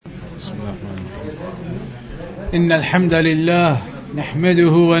بسم الله الرحمن الرحيم. إن الحمد لله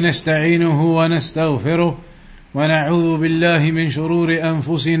نحمده ونستعينه ونستغفره ونعوذ بالله من شرور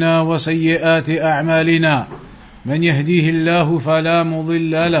أنفسنا وسيئات أعمالنا. من يهديه الله فلا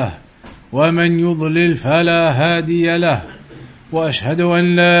مضل له ومن يضلل فلا هادي له، وأشهد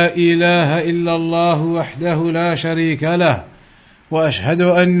أن لا إله إلا الله وحده لا شريك له، وأشهد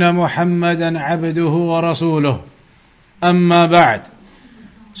أن محمدا عبده ورسوله. أما بعد.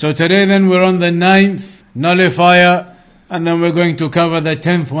 So today then we're on the 9th nullifier, and then we're going to cover the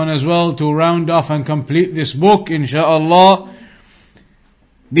 10th one as well to round off and complete this book, inshaAllah.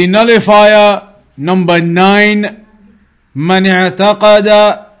 The nullifier number 9, من اعتقد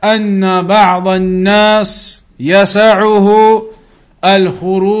أن بعض الناس يسعه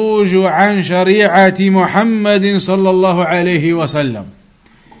الخروج عن شريعة محمد صلى الله عليه وسلم.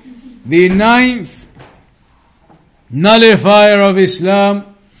 The 9th nullifier of Islam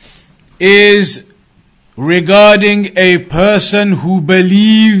is regarding a person who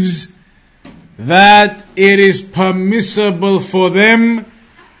believes that it is permissible for them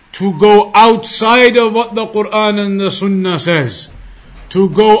to go outside of what the Quran and the Sunnah says, to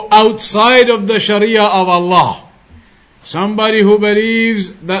go outside of the Sharia of Allah. Somebody who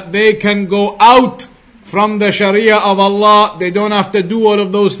believes that they can go out from the Sharia of Allah, they don't have to do all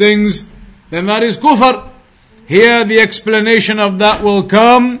of those things, then that is kufr. Here the explanation of that will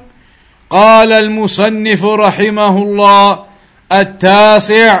come. قال المصنف رحمه الله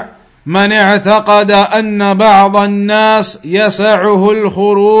التاسع من اعتقد أن بعض الناس يسعه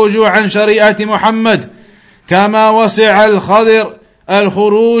الخروج عن شريعة محمد كما وسع الخضر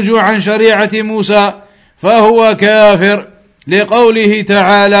الخروج عن شريعة موسى فهو كافر، لقوله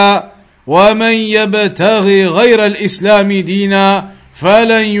تعالى ومن يبتغي غير الإسلام دينا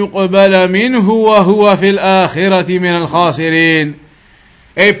فلن يقبل منه وهو في الآخرة من الخاسرين.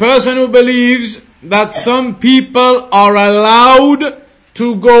 A person who believes that some people are allowed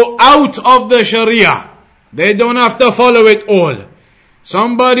to go out of the Sharia, they don't have to follow it all.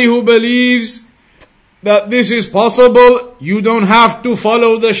 Somebody who believes that this is possible, you don't have to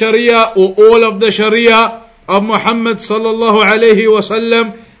follow the Sharia or all of the Sharia of Muhammad sallallahu alayhi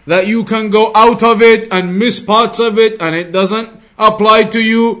wasallam, that you can go out of it and miss parts of it and it doesn't apply to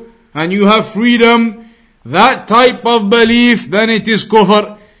you and you have freedom. That type of belief, then it is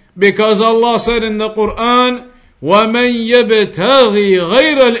kufr, because Allah said in the Quran, وَمَنْ يَبْتَغِي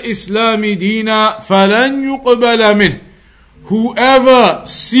غَيْرَ الْإِسْلَامِ دِينًا فَلَنْ يُقْبَلَ مِنْهُ. Whoever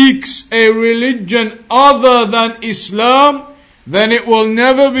seeks a religion other than Islam, then it will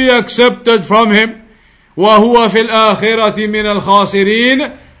never be accepted from him. وَهُوَ فِي الْآخِرَةِ مِنَ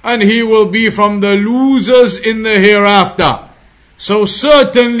الْخَاسِرِينَ. And he will be from the losers in the hereafter. So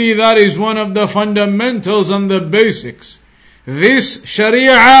certainly that is one of the fundamentals and the basics. This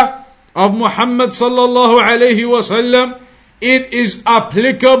Sharia of Muhammad sallallahu alayhi wasallam, it is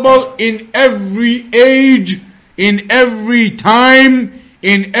applicable in every age, in every time,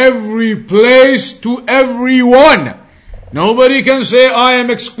 in every place, to everyone. Nobody can say, I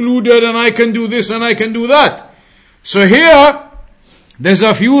am excluded and I can do this and I can do that. So here, there's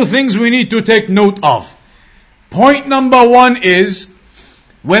a few things we need to take note of. Point number 1 is,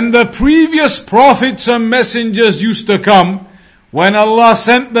 when the previous prophets and messengers used to come, when Allah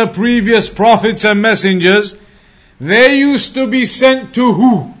sent the previous prophets and messengers, they used to be sent to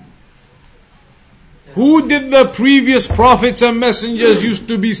who? Who did the previous prophets and messengers used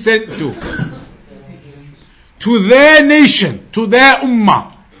to be sent to? To their nation, to their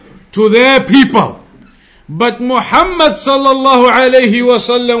ummah, to their people. But Muhammad sallallahu alayhi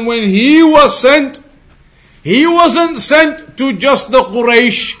wasallam, when he was sent, he wasn't sent to just the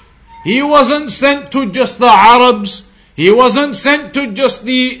Quraysh. He wasn't sent to just the Arabs. He wasn't sent to just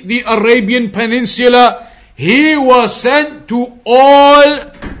the Arabian Peninsula. He was sent to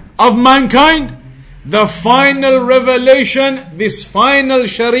all of mankind. The final revelation, this final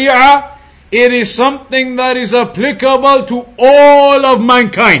Sharia, it is something that is applicable to all of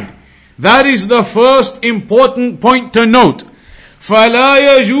mankind. That is the first important point to note. فلا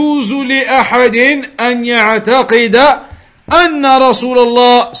يجوز لأحد أن يعتقد أن رسول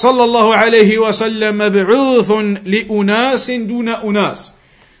الله صلى الله عليه وسلم مبعوث لأناس دون أناس.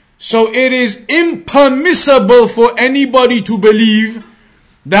 So it is impermissible for anybody to believe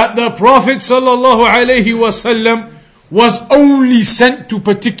that the Prophet صلى الله عليه وسلم was only sent to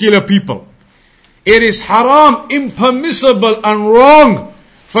particular people. It is haram, impermissible and wrong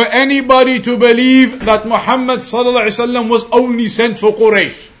for anybody to believe that Muhammad sallallahu alaihi wasallam was only sent for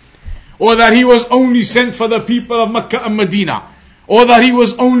Quraysh, or that he was only sent for the people of Mecca and Medina, or that he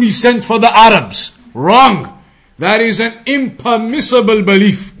was only sent for the Arabs. Wrong. That is an impermissible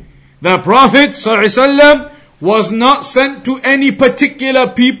belief. The Prophet ﷺ was not sent to any particular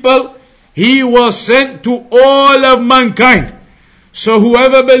people. He was sent to all of mankind. So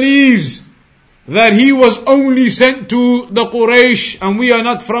whoever believes that he was only sent to the Quraysh and we are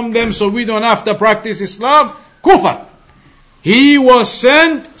not from them, so we don't have to practice Islam, kufr. He was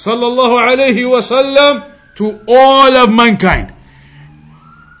sent, sallallahu alayhi wasallam, to all of mankind.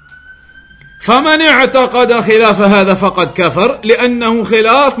 فمن اعتقد خلاف هذا فقد كفر لأنه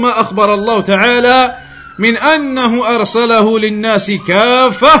خلاف ما أخبر الله تعالى من أنه أرسله للناس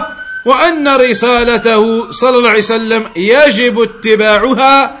كافة وأن رسالته صلى الله عليه وسلم يجب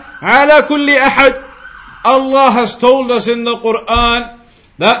اتباعها على كل أحد. Allah has told us in the Quran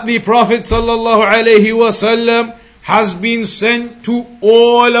that the Prophet sallallahu alayhi wasallam has been sent to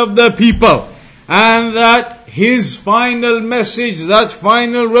all of the people, and that his final message, that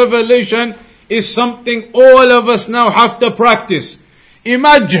final revelation, is something all of us now have to practice.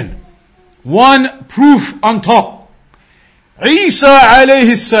 Imagine one proof on top. Isa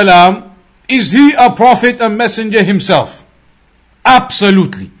alayhi salam, is he a prophet and messenger himself?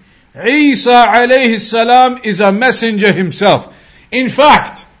 Absolutely. Isa alayhi salam is a messenger himself. In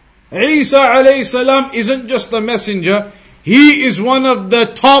fact, Isa alayhi salam isn't just a messenger, he is one of the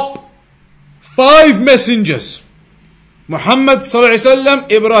top 5 messengers. Muhammad sallallahu alayhi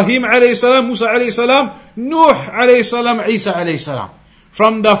wasallam, Ibrahim alayhi salam, Musa alayhi salam, Nuh alayhi salam, Isa alayhi salam.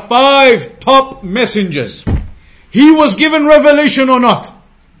 From the 5 top messengers. He was given revelation or not?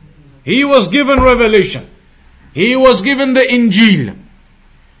 He was given revelation. He was given the Injil.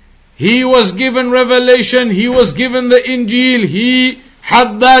 He was given revelation. He was given the Injil. He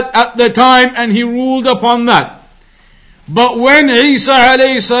had that at the time and he ruled upon that. But when Isa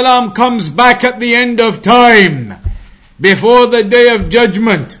alayhi salam comes back at the end of time, before the day of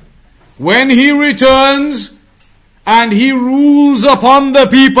judgment, when he returns and he rules upon the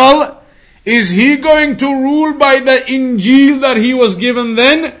people, is he going to rule by the Injil that he was given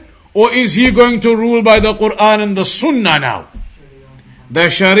then? Or is he going to rule by the Quran and the Sunnah now? The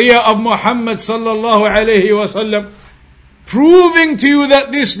Sharia of Muhammad sallallahu alayhi wasallam, proving to you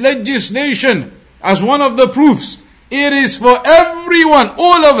that this legislation, as one of the proofs, it is for everyone,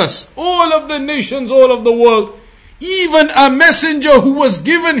 all of us, all of the nations, all of the world. Even a messenger who was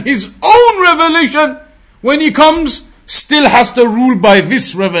given his own revelation, when he comes, still has to rule by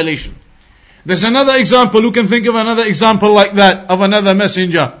this revelation. There's another example. Who can think of another example like that of another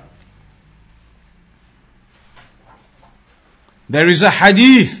messenger? There is a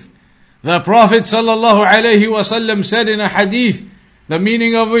hadith. The Prophet sallallahu alayhi wasallam said in a hadith, the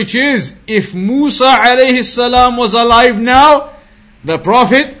meaning of which is, if Musa alayhi salam was alive now, the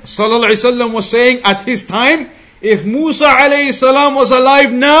Prophet sallallahu alayhi wasallam was saying at his time, if Musa alayhi salam was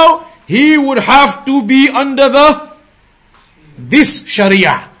alive now, he would have to be under this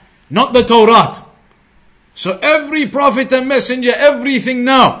Sharia, not the Torah. So every prophet and messenger, everything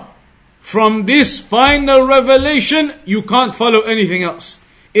now, from this final revelation, you can't follow anything else.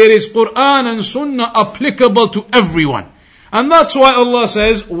 It is Quran and Sunnah applicable to everyone. And that's why Allah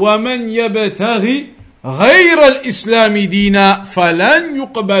says, وَمَنْ يَبْتَغِي غَيْرَ الْإِسْلَامِ دِينًا فَلَنْ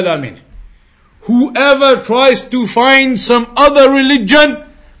يُقْبَلَ مِنْهُ. Whoever tries to find some other religion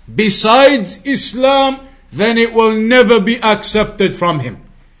besides Islam, then it will never be accepted from him.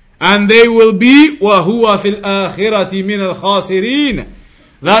 And they will be وَهُوَ فِي الْآخِرَةِ مِنَ الْخَاسِرِينَ.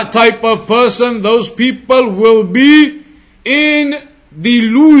 That type of person, those people will be in the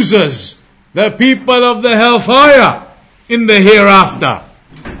losers, the people of the hellfire in the hereafter.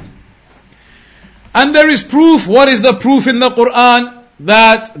 And there is proof. What is the proof in the Quran?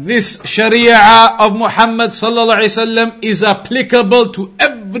 That this Sharia of Muhammad sallallahu alaihi wasallam is applicable to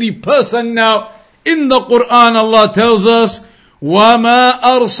every person now. In the Quran, Allah tells us, وَمَا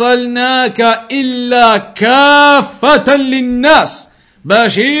أَرْسَلْنَاكَ إِلَّا كَافَّةً لِلنَّاسِ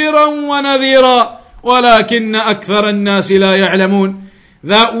بَشِيرًا وَنَذِيرًا وَلَكِنَّ أَكْثَرَ النَّاسِ لَا يَعْلَمُونَ.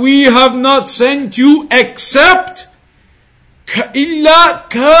 That we have not sent you except إِلَّا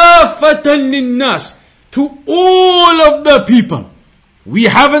كَافَّةً لِلنَّاسِ, to all of the people. We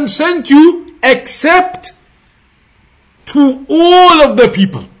haven't sent you except to all of the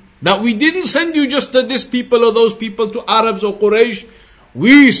people. That we didn't send you just to this people or those people, to Arabs or Quraysh.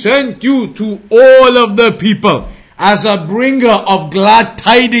 We sent you to all of the people as a bringer of glad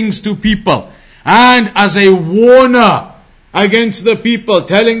tidings to people and as a warner against the people,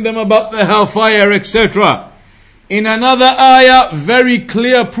 telling them about the hellfire, etc. In another ayah, very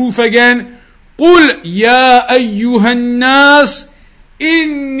clear proof again. قُلْ يَا أَيُّهَا النَّاسِ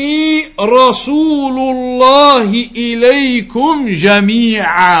إِنِّي رَسُولُ اللَّهِ إِلَيْكُمْ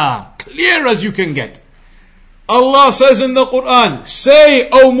جَمِيعًا. Clear as you can get. Allah says in the Quran, say,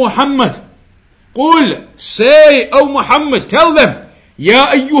 O Muhammad, قُل, say, O Muhammad, tell them,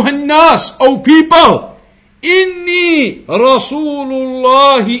 Ya ayyuhan nas, O people, inni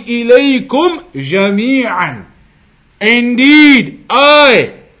Rasulullahi ilaykum jami'an. Indeed,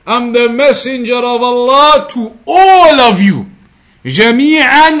 I am the messenger of Allah to all of you.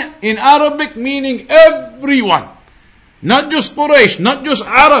 Jami'an in Arabic meaning everyone. Not just Quraysh, not just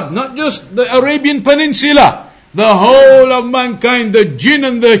Arab, not just the Arabian Peninsula. The whole of mankind, the jinn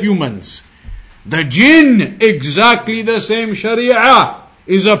and the humans. The jinn, exactly the same Sharia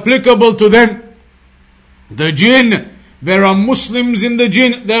is applicable to them. The jinn, there are Muslims in the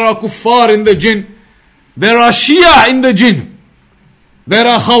jinn, there are kuffar in the jinn, there are Shia in the jinn, there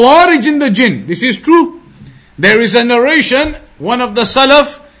are Khawarij in the jinn. This is true. There is a narration, one of the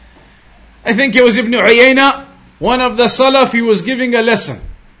Salaf, I think it was Ibn Uyayna, one of the Salaf, he was giving a lesson.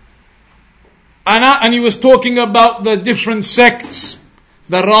 And he was talking about the different sects,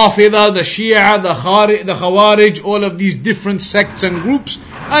 the Rafida, the Shia, the Khawarij, all of these different sects and groups.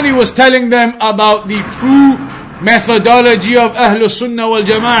 And he was telling them about the true methodology of Ahlul Sunnah wal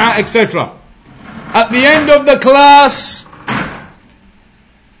Jama'ah, etc. At the end of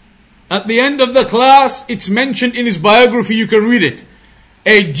the class, it's mentioned in his biography, you can read it.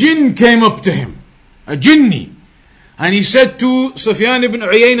 A jinn came up to him, a jinni, and he said to Sufyan ibn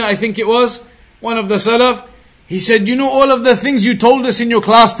Uyayna, I think it was, one of the Salaf, he said, you know all of the things you told us in your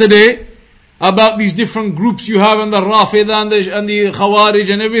class today, about these different groups you have, and the Rafida and the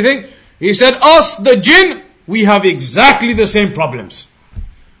Khawarij and everything. He said, us, the jinn, we have exactly the same problems.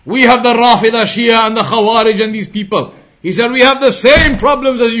 We have the Rafida, Shia and the Khawarij and these people. He said, we have the same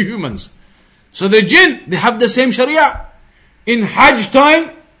problems as you humans. So the jinn, they have the same Sharia. In Hajj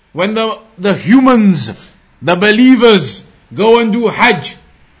time, when the humans, the believers, go and do Hajj,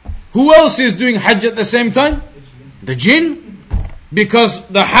 who else is doing Hajj at the same time? The jinn. Because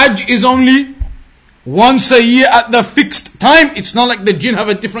the Hajj is only once a year at the fixed time. It's not like the jinn have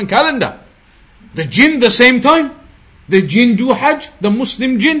a different calendar. The jinn the same time. The jinn do Hajj, the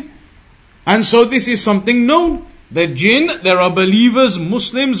Muslim jinn. And so this is something known. The jinn, there are believers,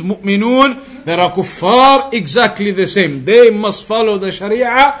 Muslims, mu'minun, there are kuffar, exactly the same. They must follow the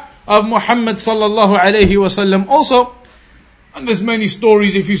Sharia of Muhammad sallallahu alayhi wasallam also. And there's many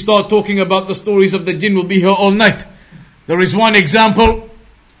stories. If you start talking about the stories of the jinn, we'll be here all night. There is one example,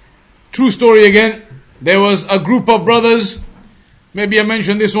 true story again. There was a group of brothers, maybe I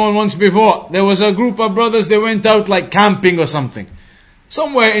mentioned this one once before. There was a group of brothers, they went out like camping or something.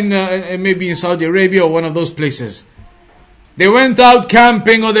 Somewhere in, maybe in Saudi Arabia or one of those places. They went out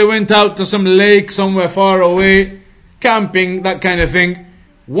camping, or they went out to some lake somewhere far away, camping, that kind of thing.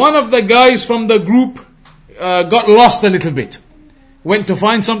 One of the guys from the group got lost a little bit. Went to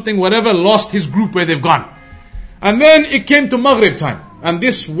find something, whatever, lost his group where they've gone. And then it came to Maghrib time. And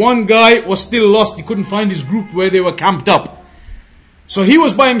this one guy was still lost. He couldn't find his group where they were camped up. So he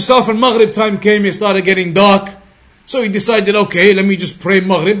was by himself, and Maghrib time came, it started getting dark. So he decided, okay, let me just pray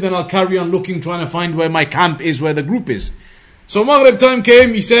Maghrib, then I'll carry on looking, trying to find where my camp is, where the group is. So Maghrib time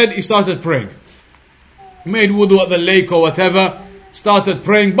came, he started praying. He made wudu at the lake or whatever, started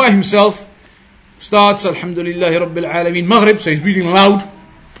praying by himself. Starts, Alhamdulillahi Rabbil Alameen, Maghrib, so he's reading loud.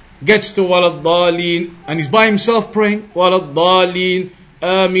 Gets to Walad Daleen, and he's by himself praying, Walad Daleen,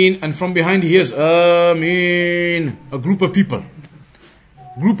 Ameen, and from behind he hears, Ameen. A group of people.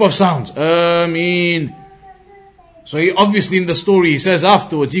 Group of sounds, Ameen. So he obviously in the story, he says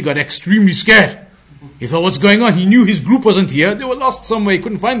afterwards, he got extremely scared. He thought, what's going on? He knew his group wasn't here. They were lost somewhere, he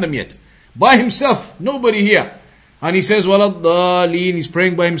couldn't find them yet. By himself, nobody here. And he says, Walad Daleen, he's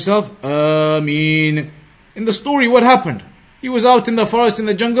praying by himself, Ameen. In the story, what happened? He was out in the forest, in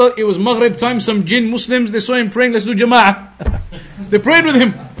the jungle. It was Maghrib time. Some jinn Muslims, they saw him praying. Let's do Jama'ah. They prayed with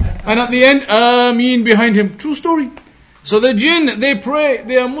him. And at the end, Ameen behind him. True story. So the jinn, they pray.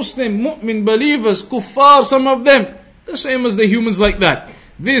 They are Muslim, mu'min, believers, kuffar, some of them. The same as the humans like that.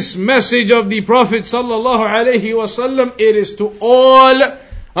 This message of the Prophet sallallahu alaihi wasallam, it is to all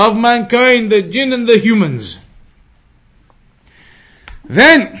of mankind, the jinn and the humans.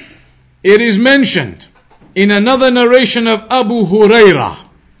 Then, it is mentioned in another narration of Abu Hurairah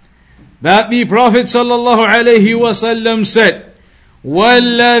that the Prophet sallallahu alaihi wasallam said,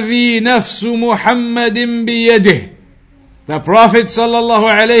 وَالَّذِي نَفْسُ مُحَمَّدٍ بِيَدِهِ. The Prophet sallallahu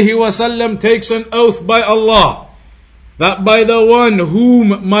alaihi wasallam takes an oath by Allah that by the one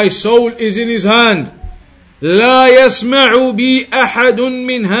whom my soul is in his hand, لا يسمع بي أحد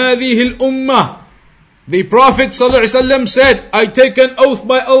من هذه الأمة. The Prophet sallallahu alaihi wasallam said, I take an oath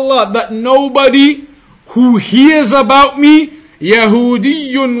by Allah that nobody who hears about me,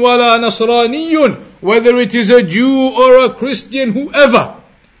 Yahudiyun wala Nasraniyun, whether it is a Jew or a Christian, whoever,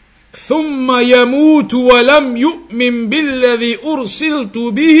 ثم يموت ولم يؤمن بالذي أرسلت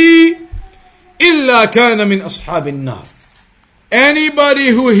به إلا كان من أصحاب النار. Anybody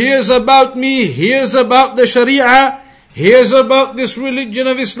who hears about me, hears about the Sharia, hears about this religion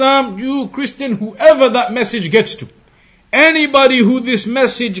of Islam, Jew, Christian, whoever that message gets to, anybody who this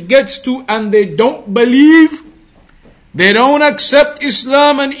message gets to and they don't believe, they don't accept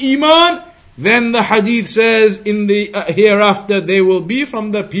Islam and Iman, then the hadith says in the hereafter they will be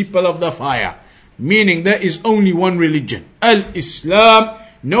from the people of the fire. Meaning there is only one religion, Al-Islam.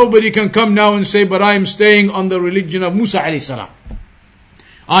 Nobody can come now and say, but I am staying on the religion of Musa alayhi salam.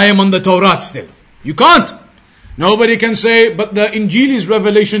 I am on the Torah still. You can't. Nobody can say, but the Injil is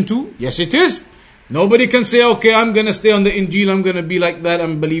revelation too. Yes, it is. Nobody can say, okay, I'm going to stay on the Injil, I'm going to be like that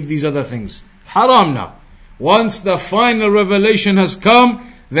and believe these other things. Haram now. Once the final revelation has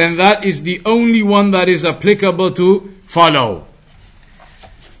come, then that is the only one that is applicable to follow.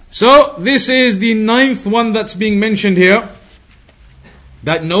 So, this is the 9th one that's being mentioned here.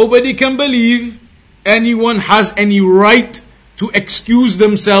 That nobody can believe anyone has any right to excuse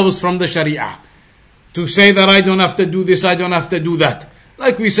themselves from the Sharia. To say that I don't have to do this, I don't have to do that.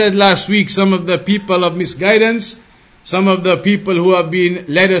 Like we said last week, some of the people of misguidance, some of the people who have been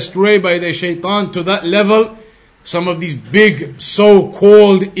led astray by the shaitan to that level, some of these big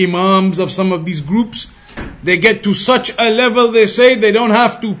so-called imams of some of these groups, they get to such a level they say they don't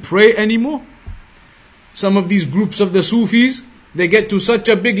have to pray anymore. Some of these groups of the Sufis, they get to such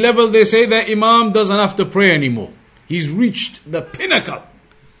a big level they say that imam doesn't have to pray anymore. He's reached the pinnacle.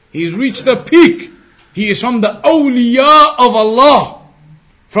 He's reached the peak. He is from the awliya of Allah.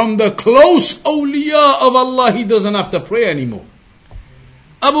 From the close awliya of Allah, he doesn't have to pray anymore.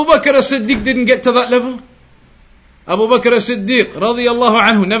 Abu Bakr as-Siddiq didn't get to that level. Abu Bakr as-Siddiq radiyallahu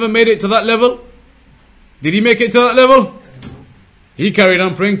anhu never made it to that level. Did he make it to that level? He carried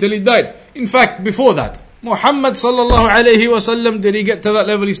on praying till he died. In fact, before that, Muhammad sallallahu alayhi wasallam, did he get to that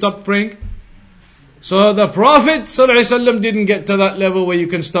level? He stopped praying. So the Prophet sallallahu alayhi wasallam didn't get to that level where you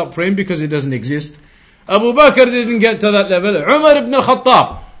can stop praying because it doesn't exist. Abu Bakr didn't get to that level. Umar ibn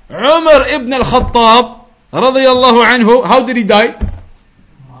al-Khattab radiyallahu anhu, how did he die?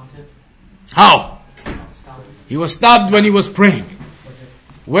 How? He was stabbed when he was praying.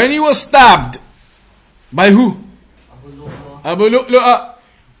 When he was stabbed, by who? Abu Lu'lu'a.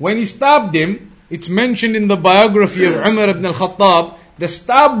 When he stabbed him, it's mentioned in the biography of Umar ibn al-Khattab, the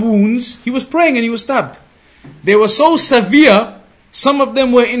stab wounds, he was praying and he was stabbed. They were so severe, some of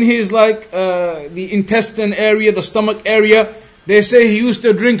them were in his the intestine area, the stomach area. They say he used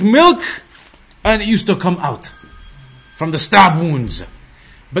to drink milk and it used to come out from the stab wounds.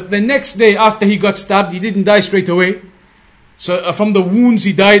 But the next day after he got stabbed, he didn't die straight away. So from the wounds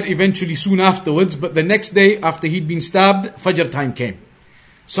he died eventually soon afterwards. But the next day after he'd been stabbed, Fajr time came.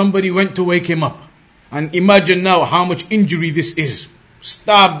 Somebody went to wake him up. And imagine now how much injury this is.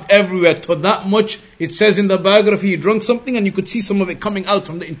 Stabbed everywhere to that much. It says in the biography he drank something and you could see some of it coming out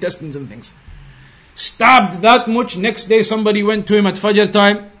from the intestines and things. Stabbed that much. Next day somebody went to him at Fajr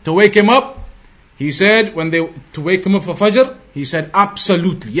time to wake him up. He said, to wake him up for Fajr, he said,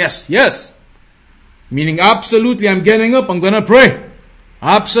 absolutely, yes. Meaning, absolutely, I'm getting up, I'm going to pray.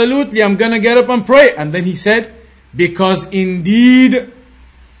 Absolutely, I'm going to get up and pray. And then he said, because indeed,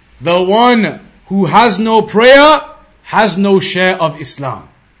 the one who has no prayer has no share of Islam.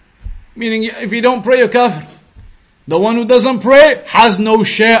 Meaning, if you don't pray, you're kafir. The one who doesn't pray has no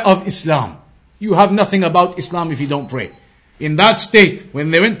share of Islam. You have nothing about Islam if you don't pray. In that state,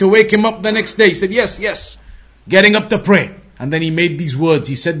 when they went to wake him up the next day, he said, yes, getting up to pray. And then he made these words,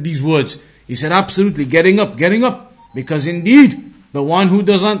 he said these words. He said, absolutely, getting up. Because indeed, the one who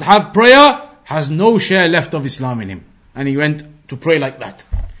doesn't have prayer has no share left of Islam in him. And he went to pray like that.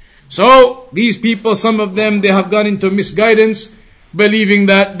 So, these people, some of them, they have gone into misguidance, believing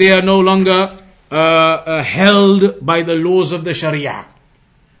that they are no longer held by the laws of the Sharia.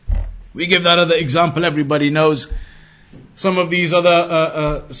 We give that other example, everybody knows. Some of these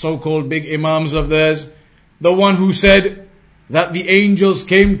other so-called big imams of theirs, the one who said that the angels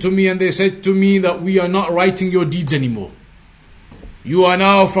came to me and they said to me that we are not writing your deeds anymore. You are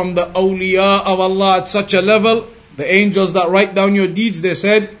now from the awliya of Allah at such a level. The angels that write down your deeds, they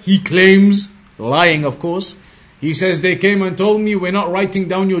said, he claims, lying of course, he says they came and told me we're not writing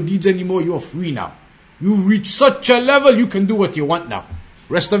down your deeds anymore, you're free now. You've reached such a level, you can do what you want now.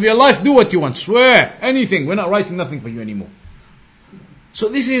 Rest of your life, do what you want, swear, anything, we're not writing nothing for you anymore. So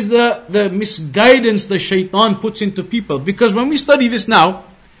this is the misguidance the shaitan puts into people. Because when we study this now,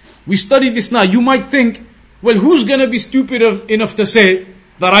 you might think, well, who's going to be stupid enough to say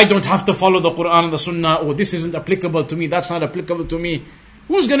that I don't have to follow the Quran and the Sunnah, or this isn't applicable to me, that's not applicable to me.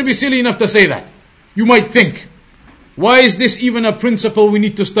 Who's going to be silly enough to say that? You might think, why is this even a principle we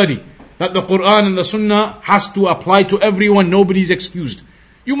need to study? That the Quran and the Sunnah has to apply to everyone, nobody's excused.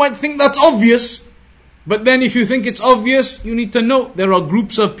 You might think that's obvious, but then if you think it's obvious, you need to know there are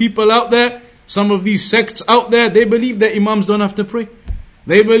groups of people out there, some of these sects out there, they believe that Imams don't have to pray.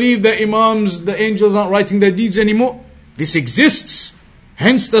 They believe that Imams, the angels aren't writing their deeds anymore. This exists.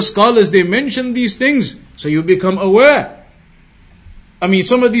 Hence the scholars, they mention these things, so you become aware. I mean,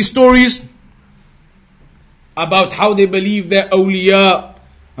 some of these stories about how they believe their awliya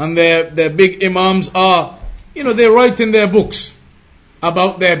and their big Imams are, they write in their books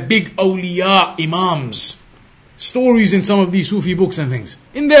about their big awliya Imams. Stories in some of these Sufi books and things.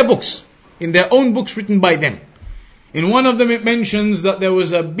 In their books. In their own books written by them. In one of them it mentions that there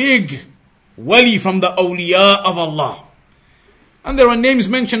was a big wali from the awliya of Allah. And there are names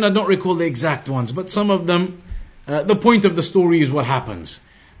mentioned, I don't recall the exact ones, but some of them, the point of the story is what happens.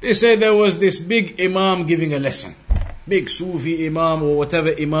 They say there was this big Imam giving a lesson. Big Sufi Imam or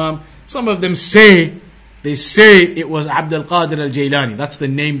whatever Imam. Some of them say it was Abdul al-Jailani. That's the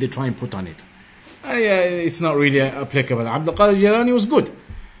name they try and put on it. It's not really applicable. Abdul al-Jailani was good.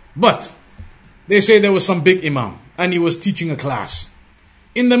 But they say there was some big Imam and he was teaching a class.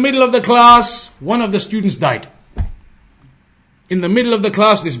 In the middle of the class, one of the students died. In the middle of the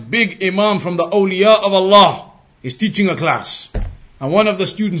class, this big Imam from the awliya of Allah is teaching a class. And one of the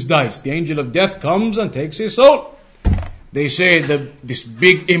students dies. The angel of death comes and takes his soul. They say this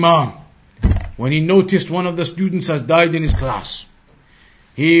big Imam, when he noticed one of the students has died in his class,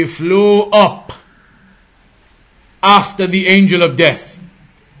 he flew up after the angel of death,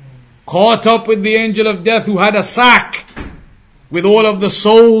 caught up with the angel of death who had a sack with all of the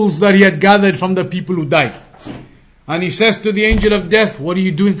souls that he had gathered from the people who died. And he says to the angel of death, what are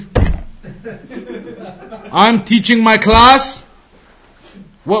you doing? I'm teaching my class.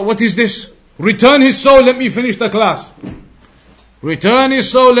 What is this? Return his soul, let me finish the class. Return his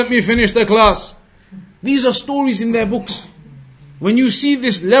soul, let me finish the class. These are stories in their books. When you see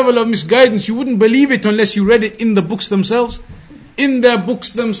this level of misguidance, you wouldn't believe it unless you read it in the books themselves. In their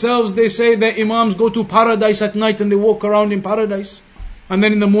books themselves, they say that Imams go to paradise at night and they walk around in paradise. And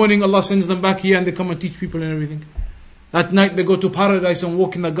then in the morning, Allah sends them back here and they come and teach people and everything. At night, they go to paradise and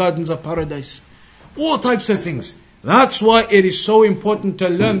walk in the gardens of paradise. All types of things. That's why it is so important to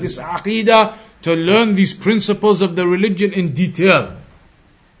learn this aqidah, to learn these principles of the religion in detail.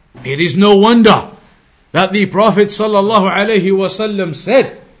 It is no wonder that the Prophet ﷺ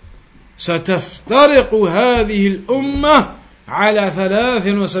said, سَتَفْتَرِقُ هَذِهِ الْأُمَّةِ عَلَى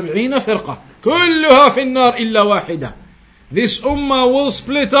 73 فِرْقَةً كُلُّهَا فِي النَّارِ إِلَّا وَاحِدَةً. This ummah will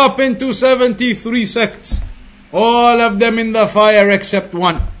split up into 73 sects. All of them in the fire except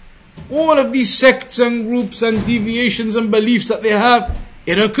one. All of these sects and groups and deviations and beliefs that they have,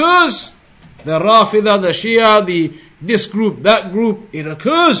 it occurs. The Rafida, the Shia, this group, that group, it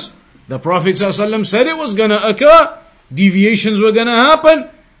occurs. The Prophet ﷺ said it was going to occur. Deviations were going to happen.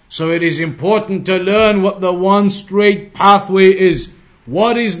 So it is important to learn what the one straight pathway is.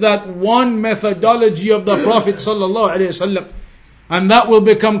 What is that one methodology of the Prophet ﷺ? And that will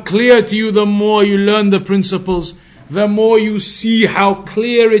become clear to you the more you learn the principles, the more you see how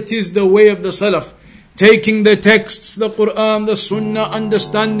clear it is the way of the Salaf. Taking the texts, the Quran, the Sunnah,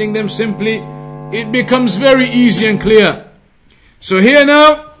 understanding them simply, it becomes very easy and clear. So here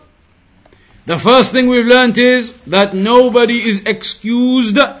now, the first thing we've learnt is that nobody is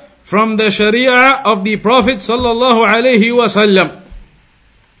excused from the Sharia of the Prophet sallallahu alaihi wasallam.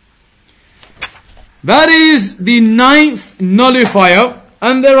 That is the 9th nullifier,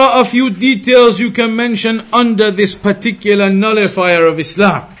 and there are a few details you can mention under this particular nullifier of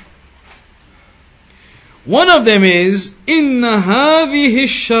Islam. One of them is إن هذه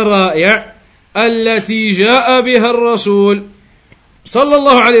الشرائع التي جاء بها الرسول صلى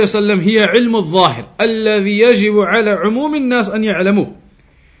الله عليه وسلم هي علم الظاهر الذي يجب على عموم الناس أن يعلموه.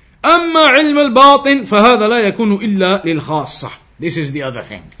 أما علم الباطن فهذا لا يكون إلا للخاصة. This is the other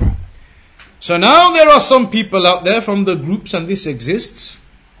thing. So now there are some people out there from the groups, and this exists.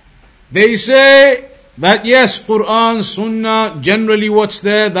 They say that yes, Quran, Sunnah, generally what's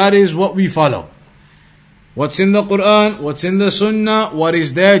there, that is what we follow. What's in the Quran, what's in the Sunnah, what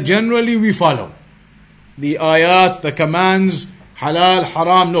is there, generally we follow. The ayat, the commands, halal,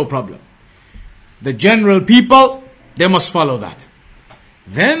 haram, no problem. The general people, they must follow that.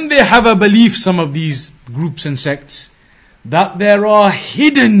 Then they have a belief, some of these groups and sects, that there are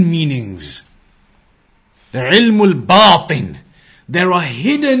hidden meanings. The ilmul batin. There are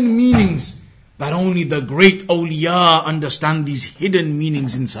hidden meanings that only the great awliya understand these hidden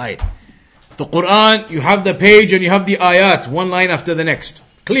meanings inside. The Quran, you have the page and you have the ayat, one line after the next.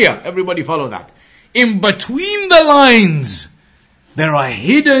 Clear, everybody follow that. In between the lines, there are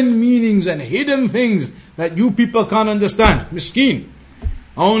hidden meanings and hidden things that you people can't understand. Miskeen.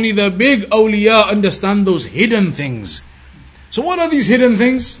 Only the big awliya understand those hidden things. So what are these hidden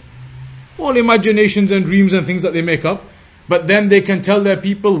things? All imaginations and dreams and things that they make up. But then they can tell their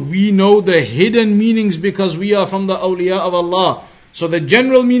people, we know the hidden meanings because we are from the awliya of Allah. So the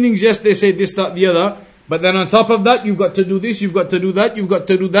general meanings, yes, they say this, that, the other. But then on top of that, you've got to do this, you've got to do that, you've got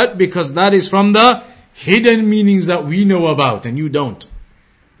to do that, because that is from the hidden meanings that we know about and you don't.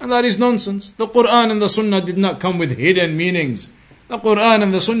 And that is nonsense. The Quran and the Sunnah did not come with hidden meanings. The Quran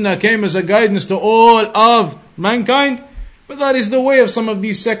and the Sunnah came as a guidance to all of mankind. But that is the way of some of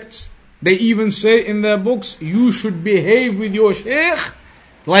these sects. They even say in their books, you should behave with your shaykh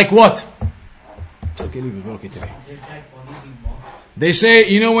like what? It's okay, leave it, we're okay today. They say,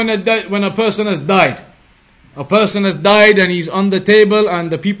 you know, when a person has died, a person has died and he's on the table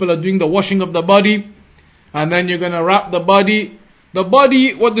and the people are doing the washing of the body, and then you're going to wrap the body. The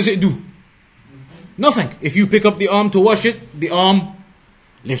body, what does it do? Nothing. If you pick up the arm to wash it, the arm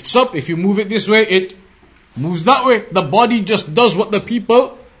lifts up. If you move it this way, it moves that way. The body just does what the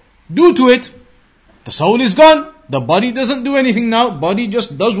people do to it. The soul is gone. The body doesn't do anything now. Body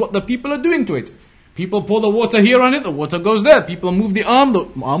just does what the people are doing to it. People pour the water here on it, the water goes there. People move the arm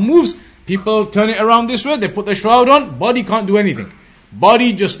moves. People turn it around this way, they put the shroud on. Body can't do anything.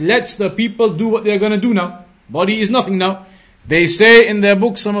 Body just lets the people do what they're going to do now. Body is nothing now. They say in their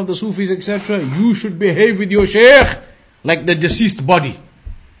books, some of the Sufis, etc., you should behave with your shaykh like the deceased body.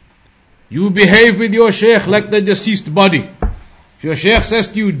 You behave with your shaykh like the deceased body. If your shaykh says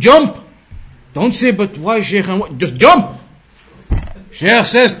to you, jump, don't say, but why shaykh and what? Just jump. Shaykh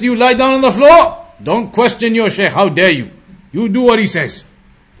says to you, lie down on the floor, don't question your shaykh, how dare you? You do what he says.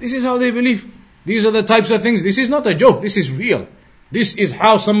 This is how they believe. These are the types of things. This is not a joke, this is real. This is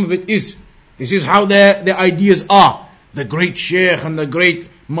how some of it is. This is how their ideas are. The great shaykh and the great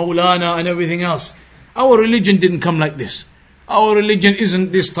Maulana and everything else. Our religion didn't come like this. Our religion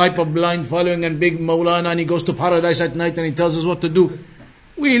isn't this type of blind following and big Maulana and he goes to paradise at night and he tells us what to do.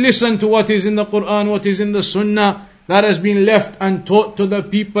 We listen to what is in the Quran, what is in the Sunnah, that has been left and taught to the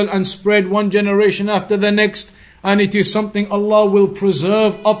people and spread one generation after the next. And it is something Allah will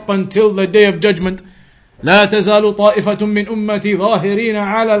preserve up until the day of judgment. لا تزال طائفة من أمتي ظاهرين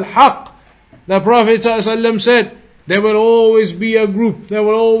على الحق. The Prophet ﷺ said, there will always be a group, there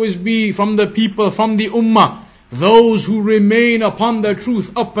will always be from the people, from the ummah, those who remain upon the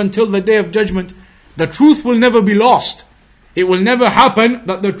truth up until the day of judgment. The truth will never be lost. It will never happen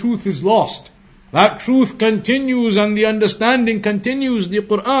that the truth is lost. That truth continues and the understanding continues, the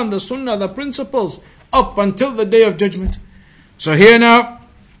Quran, the Sunnah, the principles, up until the day of judgment. So here now,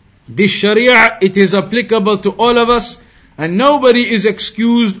 this Sharia, it is applicable to all of us, and nobody is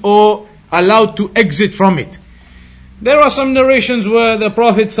excused or allowed to exit from it. There are some narrations where the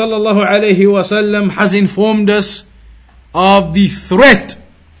Prophet ﷺ has informed us of the threat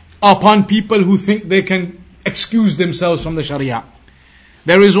upon people who think they can excuse themselves from the Sharia.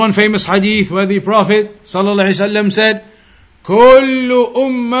 There is one famous hadith where the Prophet ﷺ said, كل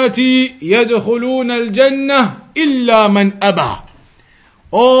أمتي يدخلون الجنة إلا من أبى.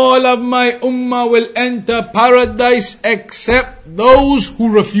 All of my ummah will enter paradise except those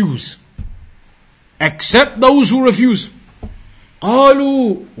who refuse. Except those who refuse.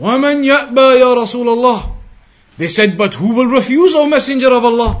 قالوا ومن يأبى يا رسول الله. They said, but who will refuse, O Messenger of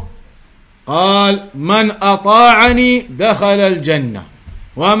Allah? قال من أطاعني دخل الجنة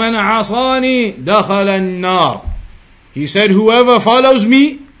ومن عصاني دخل النار. He said, whoever follows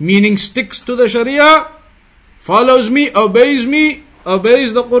me, meaning sticks to the Sharia, follows me, obeys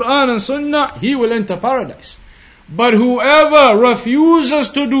the Quran and Sunnah, he will enter paradise. But whoever refuses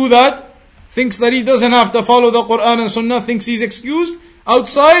to do that, thinks that he doesn't have to follow the Quran and Sunnah, thinks he's excused,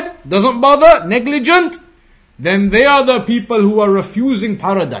 outside, doesn't bother, negligent, then they are the people who are refusing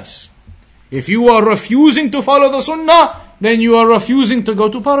paradise. If you are refusing to follow the Sunnah, then you are refusing to go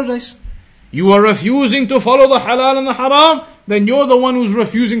to paradise. You are refusing to follow the halal and the haram, then you're the one who's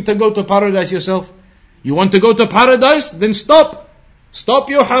refusing to go to paradise yourself. You want to go to paradise? Then stop. Stop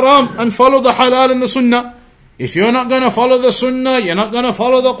your haram and follow the halal and the sunnah. If you're not going to follow the sunnah, you're not going to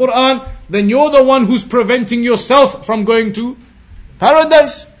follow the Quran, then you're the one who's preventing yourself from going to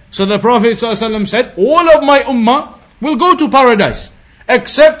paradise. So the Prophet ﷺ said, all of my ummah will go to paradise,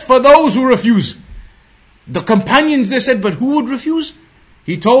 except for those who refuse. The companions, they said, but who would refuse?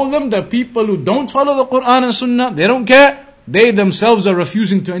 He told them that people who don't follow the Quran and Sunnah, they don't care. They themselves are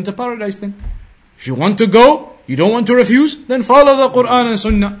refusing to enter paradise then. If you want to go, you don't want to refuse, then follow the Quran and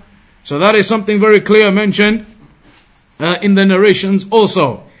Sunnah. So that is something very clear mentioned in the narrations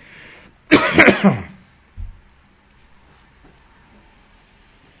also.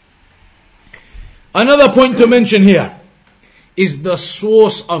 Another point to mention here is the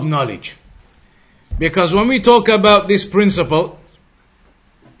source of knowledge. Because when we talk about this principle,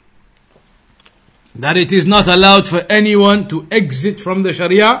 that it is not allowed for anyone to exit from the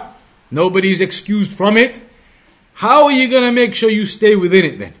Sharia, nobody is excused from it, how are you going to make sure you stay within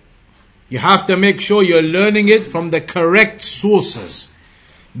it then? You have to make sure you're learning it from the correct sources.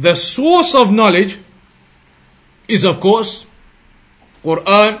 The source of knowledge is, of course,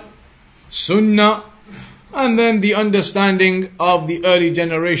 Quran, Sunnah, and then the understanding of the early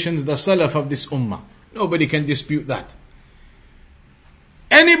generations, the Salaf of this Ummah. Nobody can dispute that.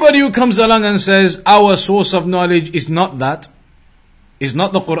 Anybody who comes along and says, our source of knowledge is not that, is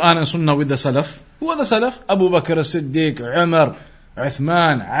not the Quran and Sunnah with the Salaf. Who are the Salaf? Abu Bakr as-Siddiq, Umar,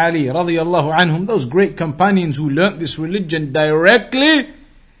 Uthman, Ali, radiyallahu anhum, those great companions who learnt this religion directly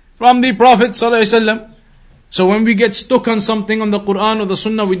from the Prophet sallallahu alaihi wasallam. So when we get stuck on something on the Quran or the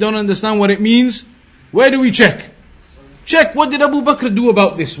Sunnah, we don't understand what it means, where do we check? Check, what did Abu Bakr do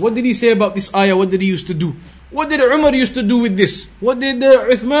about this? What did he say about this ayah? What did he used to do? What did Umar used to do with this? What did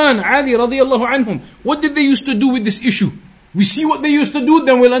Uthman, Ali radiyallahu anhum, what did they used to do with this issue? We see what they used to do,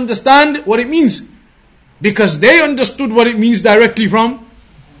 then we'll understand what it means. Because they understood what it means directly from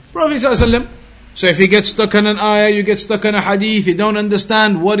Prophet ﷺ. So if you get stuck on an ayah, you get stuck on a hadith, you don't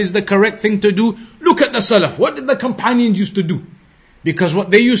understand what is the correct thing to do, look at the Salaf. What did the companions used to do? Because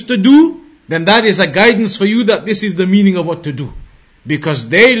what they used to do, then that is a guidance for you that this is the meaning of what to do. Because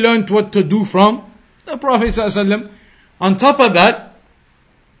they learnt what to do from the Prophet ﷺ. On top of that,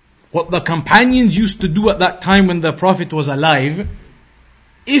 what the companions used to do at that time when the Prophet was alive,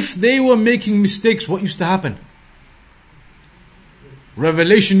 if they were making mistakes, what used to happen?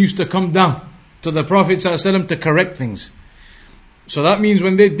 Revelation used to come down to the Prophet ﷺ to correct things. So that means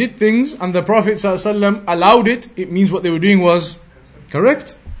when they did things and the Prophet ﷺ allowed it, it means what they were doing was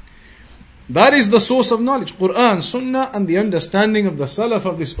correct. That is the source of knowledge. Quran, Sunnah, and the understanding of the Salaf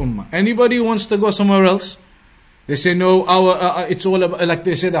of this Ummah. Anybody who wants to go somewhere else, they say no, it's all about, like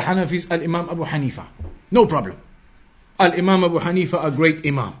they say the Hanafis, Al-Imam Abu Hanifa. No problem. Al-Imam Abu Hanifa, a great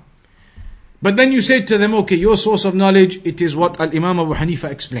Imam. But then you say to them, okay, your source of knowledge, it is what Al-Imam Abu Hanifa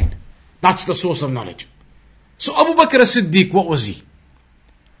explained. That's the source of knowledge. So Abu Bakr as-Siddiq, what was he?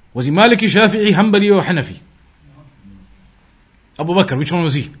 Was he Maliki, Shafi'i, Hanbali or Hanafi? Abu Bakr, which one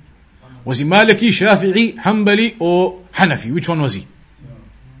was he? Was he Maliki, Shafi'i, Hanbali or Hanafi? Which one was he?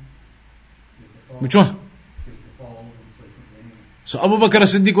 Which one? So Abu Bakr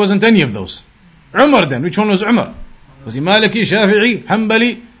as-Siddiq wasn't any of those. Umar then, which one was Umar? Was he Maliki, Shafi'i,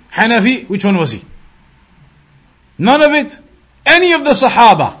 Hanbali, Hanafi? Which one was he? None of it. Any of the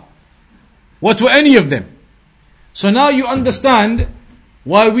Sahaba. What were any of them? So now you understand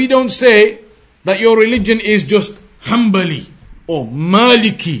why we don't say that your religion is just Hanbali or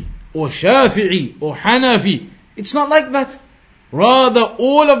Maliki or Shafi'i or Hanafi. It's not like that. Rather,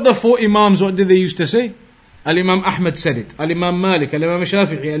 all of the four Imams, what did they used to say? Al-Imam Ahmad said it. Al-Imam Malik, Al-Imam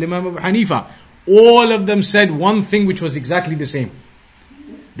Shafi'i, Al-Imam Abu Hanifa. All of them said one thing which was exactly the same.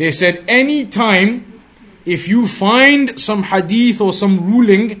 They said, any time if you find some hadith or some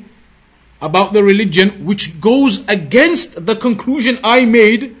ruling about the religion which goes against the conclusion I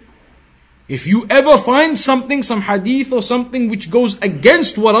made, if you ever find something, some hadith or something which goes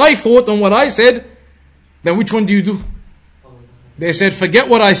against what I thought and what I said, then which one do you do? They said, forget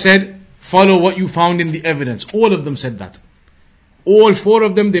what I said, follow what you found in the evidence. All of them said that. All four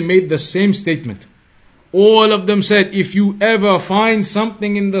of them, they made the same statement. All of them said, if you ever find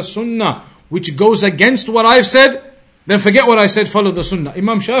something in the Sunnah which goes against what I've said, then forget what I said, follow the Sunnah.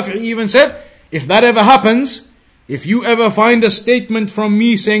 Imam Shafi'i even said, if that ever happens, if you ever find a statement from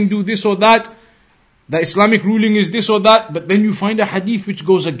me saying do this or that, the Islamic ruling is this or that, but then you find a hadith which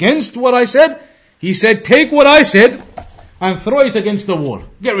goes against what I said, he said, take what I said and throw it against the wall.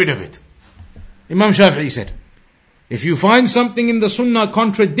 Get rid of it. Imam Shafi'i said, if you find something in the Sunnah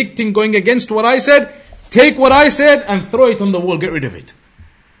contradicting, going against what I said, take what I said and throw it on the wall, get rid of it.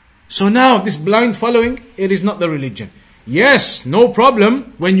 So now, this blind following, it is not the religion. Yes, no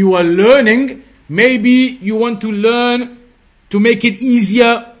problem. When you are learning, maybe you want to learn to make it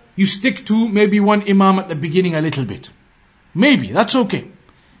easier, you stick to maybe one Imam at the beginning a little bit. Maybe, that's okay.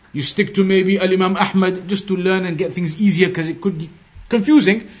 You stick to maybe Al-Imam Ahmad just to learn and get things easier because it could be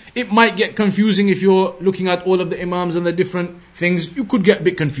confusing. It might get confusing if you're looking at all of the Imams and the different things. You could get a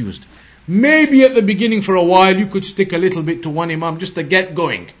bit confused. Maybe at the beginning for a while you could stick a little bit to one Imam just to get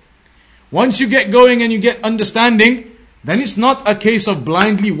going. Once you get going and you get understanding, then it's not a case of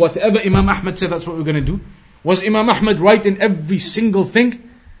blindly whatever Imam Ahmad said, that's what we're going to do. Was Imam Ahmad right in every single thing?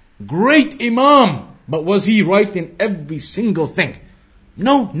 Great Imam, but was he right in every single thing?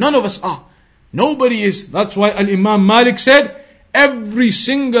 No, none of us are. Nobody is. That's why Al-Imam Malik said, every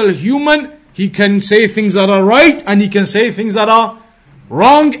single human, he can say things that are right and he can say things that are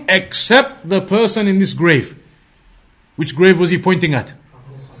wrong, except the person in this grave. Which grave was he pointing at?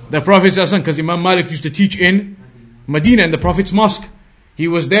 The Prophet ﷺ, because Imam Malik used to teach in Medina, in the Prophet's mosque. He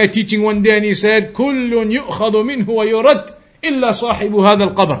was there teaching one day and he said, كُلٌّ يُؤْخَذُ مِنْهُ وَيُرَدْ إِلَّا صَاحِبُ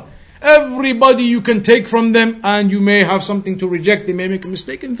هَذَا الْقَبْرِ. Everybody you can take from them and you may have something to reject. They may make a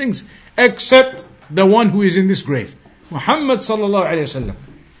mistake in things. Except the one who is in this grave. Muhammad sallallahu alayhi wasallam.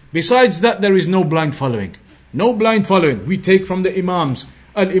 Besides that, there is no blind following. No blind following. We take from the Imams.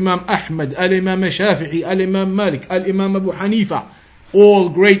 Al-Imam Ahmad, Al-Imam Shafi'i, Al-Imam Malik, Al-Imam Abu Hanifa. All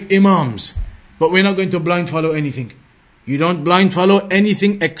great Imams. But we're not going to blind follow anything. You don't blind follow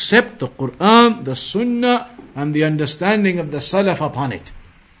anything except the Quran, the Sunnah, and the understanding of the Salaf upon it.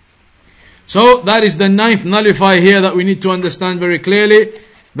 So that is the ninth nullifier here that we need to understand very clearly.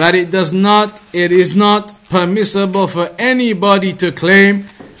 That it is not permissible for anybody to claim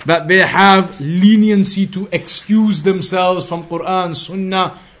that they have leniency to excuse themselves from Quran,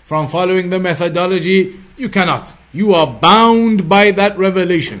 Sunnah, from following the methodology. You cannot. You are bound by that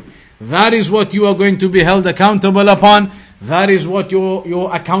revelation. That is what you are going to be held accountable upon. That is what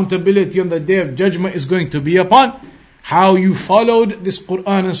your accountability on the Day of Judgment is going to be upon. How you followed this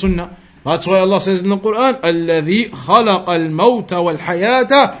Quran and Sunnah. That's why Allah says in the Quran, الَّذِي خَلَقَ الْمَوْتَ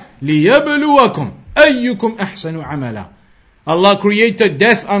وَالْحَيَاةَ لِيَبْلُوَكُمْ أَيُّكُمْ أَحْسَنُ عَمَلًا. Allah created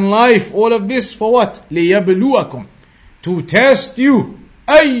death and life, all of this for what? لِيَبْلُوَكُمْ. To test you.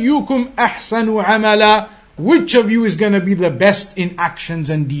 أَيُّكُمْ أَحْسَنُ عَمَلًا. Which of you is going to be the best in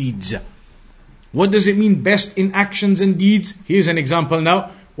actions and deeds? What does it mean, best in actions and deeds? Here's an example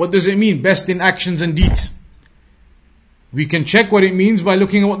now. What does it mean, best in actions and deeds? We can check what it means by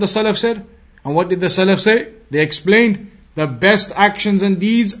looking at what the Salaf said. And what did the Salaf say? They explained the best actions and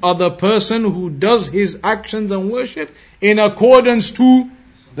deeds are the person who does his actions and worship in accordance to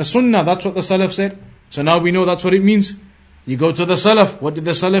the Sunnah. That's what the Salaf said. So now we know that's what it means. You go to the Salaf. What did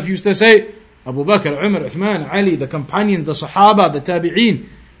the Salaf used to say? Abu Bakr, Umar, Uthman, Ali, the companions, the Sahaba, the Tabi'een,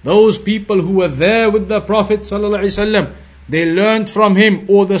 those people who were there with the Prophet ﷺ, they learned from him,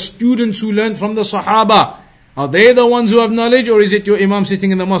 or the students who learned from the Sahaba. Are they the ones who have knowledge, or is it your Imam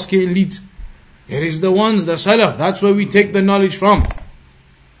sitting in the mosque in Leeds? It is the ones, the Salaf. That's where we take the knowledge from.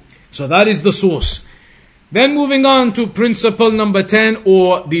 So that is the source. Then moving on to principle number 10,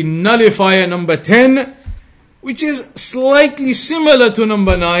 or the nullifier number 10, which is slightly similar to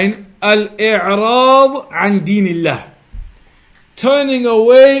number 9, al-i'rad an dinillah. Turning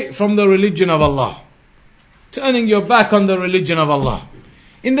away from the religion of Allah. Turning your back on the religion of Allah.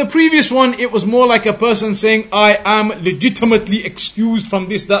 In the previous one, it was more like a person saying, I am legitimately excused from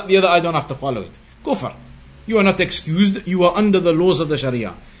this, that, the other, I don't have to follow it. Kufr. You are not excused, you are under the laws of the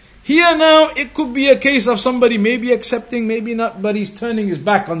Sharia. Here now, it could be a case of somebody maybe accepting, maybe not, but he's turning his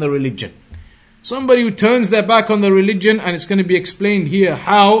back on the religion. Somebody who turns their back on the religion, and it's going to be explained here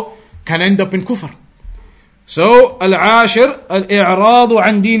how, can end up in kufr. So, al-ashir, al-i'radu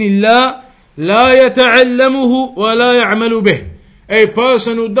an dinillah, la yata'allamuhu wa la ya'malu bih. A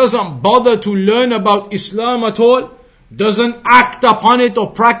person who doesn't bother to learn about Islam at all, doesn't act upon it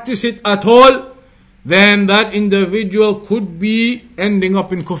or practice it at all, then that individual could be ending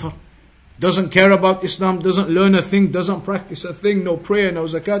up in kufr. Doesn't care about Islam, doesn't learn a thing, doesn't practice a thing, no prayer, no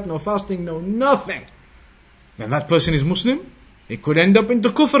zakat, no fasting, no nothing. Then that person is Muslim. It could end up into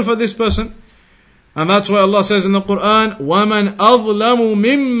kufr for this person. And that's why Allah says in the Quran, وَمَنْ أَظْلَمُ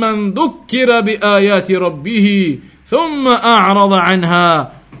مِمَّنْ ذُكِّرَ بِآيَاتِ رَبِّهِ ثُمَّ أَعْرَضَ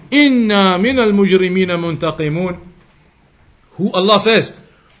عَنْهَا إِنَّا مِنَ الْمُجْرِمِينَ مُنْتَقِمُونَ. Who, Allah says,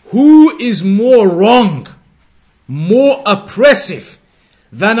 who is more wrong, more oppressive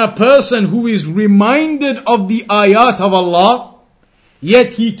than a person who is reminded of the ayat of Allah,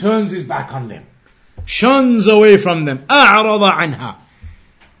 yet he turns his back on them, shuns away from them. أَعْرَضَ عَنْهَا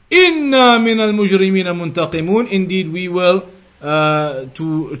إِنَّا مِنَ الْمُجْرِمِينَ مُنْتَقِمُونَ. Indeed, we will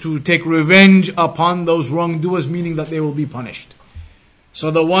to take revenge upon those wrongdoers, meaning that they will be punished.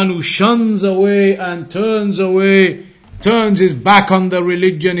 So the one who shuns away and turns away, turns his back on the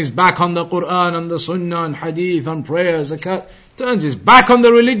religion, his back on the Quran and the Sunnah and Hadith and prayer, zakat, turns his back on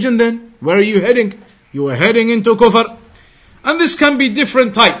the religion, then where are you heading? You are heading into kufr. And this can be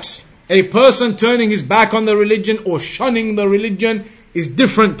different types. A person turning his back on the religion or shunning the religion is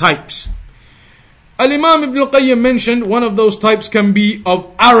different types. Al-Imam Ibn al-Qayyim mentioned one of those types can be of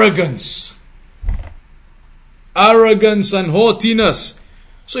arrogance. Arrogance and haughtiness.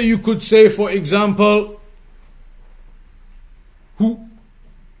 So you could say, for example, who?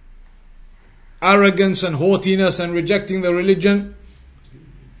 Arrogance and haughtiness and rejecting the religion.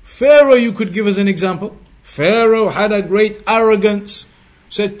 Pharaoh, you could give as an example. Pharaoh had a great arrogance.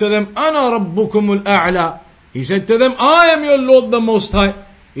 Said to them, Ana Rabbukumul A'la. He said to them, I am your Lord the Most High.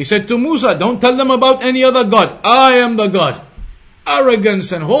 He said to Musa, don't tell them about any other God. I am the God.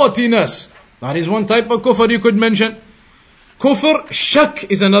 Arrogance and haughtiness. That is one type of kufr you could mention. Kufr, shak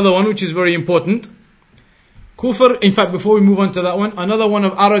is another one which is very important. Kufr, in fact, before we move on to that one, another one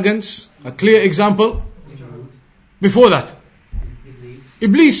of arrogance, a clear example. Before that,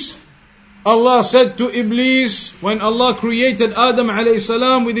 Iblis. Allah said to Iblis, when Allah created Adam alayhi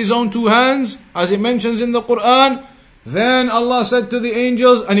salam with his own two hands, as it mentions in the Quran, then Allah said to the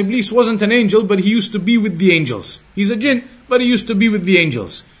angels, and Iblis wasn't an angel, but he used to be with the angels. He's a jinn, but he used to be with the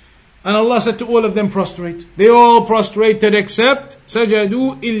angels. And Allah said to all of them, prostrate. They all prostrated except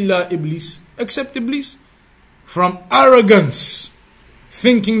sajadu illa Iblis. Except Iblis. From arrogance,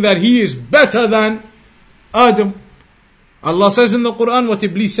 thinking that he is better than Adam. Allah says in the Quran what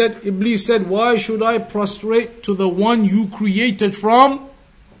Iblis said. Iblis said, why should I prostrate to the one you created from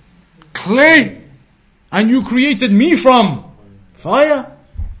clay? And you created me from fire.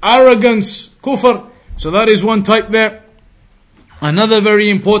 Arrogance, kufr. So that is one type there. Another very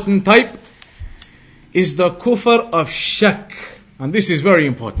important type is the kufr of shak. And this is very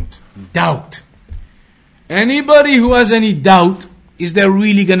important. Doubt. Anybody who has any doubt, is there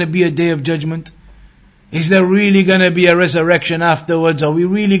really going to be a day of judgment? Is there really going to be a resurrection afterwards? Are we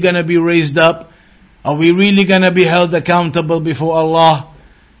really going to be raised up? Are we really going to be held accountable before Allah?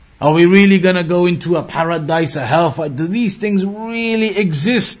 Are we really going to go into a paradise, a hellfire? Do these things really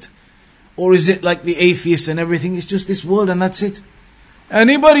exist? Or is it like the atheists and everything? It's just this world and that's it.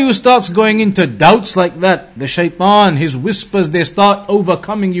 Anybody who starts going into doubts like that, the shaitan, his whispers, they start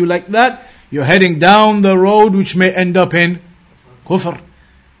overcoming you like that, you're heading down the road which may end up in kufr.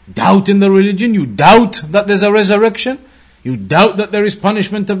 Doubt in the religion, you doubt that there's a resurrection, you doubt that there is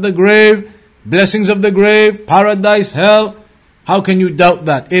punishment of the grave, blessings of the grave, paradise, hell. How can you doubt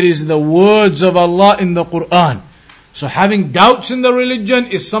that? It is the words of Allah in the Quran. So having doubts in the religion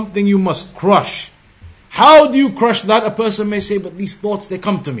is something you must crush. How do you crush that? A person may say, but these thoughts, they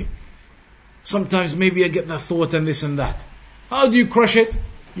come to me. Sometimes maybe I get that thought and this and that. How do you crush it?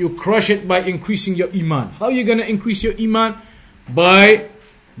 You crush it by increasing your iman. How are you going to increase your iman? By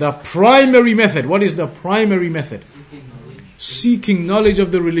the primary method. What is the primary method? Seeking knowledge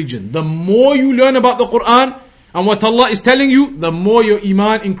of the religion. The more you learn about the Quran and what Allah is telling you, the more your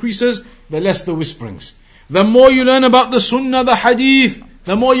iman increases, the less the whisperings. The more you learn about the sunnah, the hadith,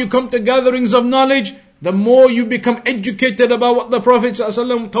 the more you come to gatherings of knowledge, the more you become educated about what the Prophet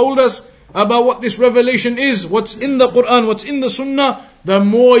ﷺ told us, about what this revelation is, what's in the Quran, what's in the sunnah, the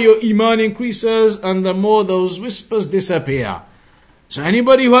more your iman increases and the more those whispers disappear. So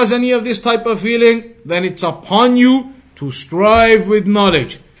anybody who has any of this type of feeling, then it's upon you to strive with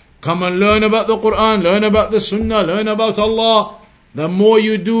knowledge. Come and learn about the Quran, learn about the Sunnah, learn about Allah. The more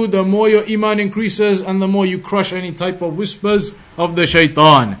you do, the more your iman increases and the more you crush any type of whispers of the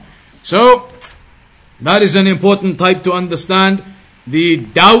shaitan. So, that is an important type to understand. The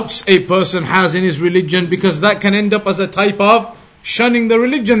doubts a person has in his religion, because that can end up as a type of shunning the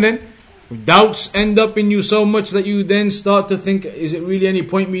religion then. Doubts end up in you so much that you then start to think, is it really any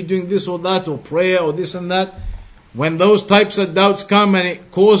point me doing this or that, or prayer or this and that? When those types of doubts come and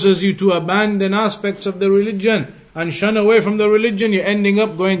it causes you to abandon aspects of the religion and shun away from the religion, you're ending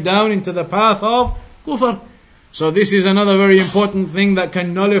up going down into the path of kufr. So this is another very important thing that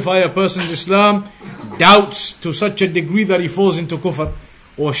can nullify a person's Islam. Doubts to such a degree that he falls into kufr.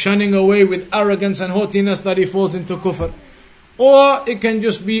 Or shunning away with arrogance and haughtiness that he falls into kufr. Or it can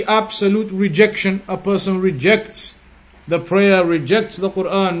just be absolute rejection. A person rejects the prayer, rejects the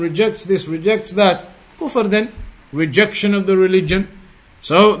Quran, rejects this, rejects that. Kufr then. Rejection of the religion.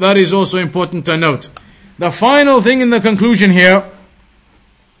 So that is also important to note. The final thing in the conclusion here.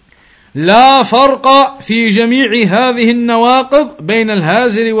 لا فرق في جميع هذه النواقض بين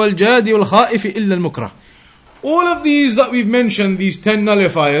الهازل والجاد والخائف إلا المكره. All of these that we've mentioned, these 10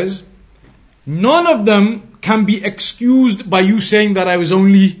 nullifiers, none of them can be excused by you saying that I was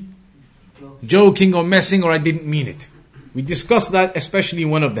only joking or messing or I didn't mean it. We discussed that, especially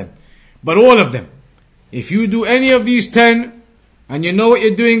one of them. But all of them. If you do any of these 10 and you know what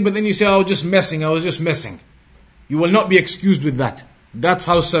you're doing, but then you say, I was just messing. You will not be excused with that. That's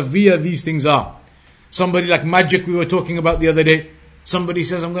how severe these things are. Somebody like magic we were talking about the other day. Somebody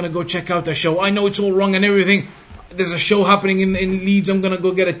says, I'm going to go check out a show. I know it's all wrong and everything. There's a show happening in Leeds. I'm going to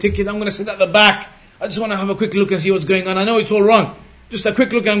go get a ticket. I'm going to sit at the back. I just want to have a quick look and see what's going on. I know it's all wrong. Just a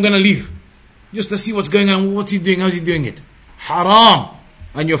quick look and I'm going to leave. Just to see what's going on. What's he doing? How's he doing it? Haram.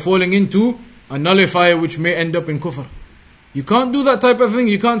 And you're falling into a nullifier which may end up in kufr. You can't do that type of thing.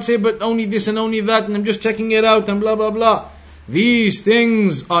 You can't say, but only this and only that, and I'm just checking it out and blah blah blah. These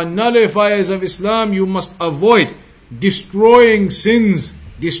things are nullifiers of Islam. You must avoid destroying sins,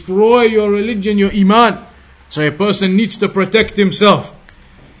 destroy your religion, your iman. So a person needs to protect himself.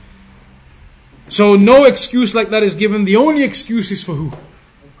 So no excuse like that is given. The only excuse is for who?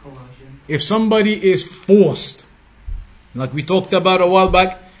 If somebody is forced, like we talked about a while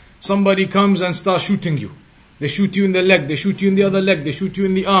back, somebody comes and starts shooting you. They shoot you in the leg, they shoot you in the other leg, they shoot you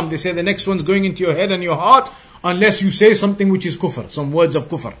in the arm. They say the next one's going into your head and your heart, unless you say something which is kufr, some words of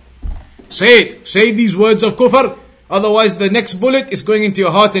kufr. Say it, say these words of kufr, otherwise the next bullet is going into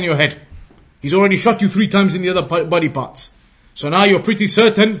your heart and your head. He's already shot you 3 times in the other body parts. So now you're pretty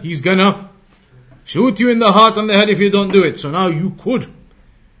certain he's gonna shoot you in the heart and the head if you don't do it. So now you could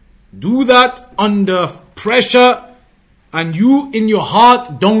do that under pressure, and you in your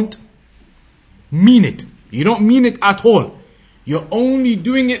heart don't mean it. You don't mean it at all. You're only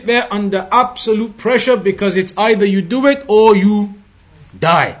doing it there under absolute pressure because it's either you do it or you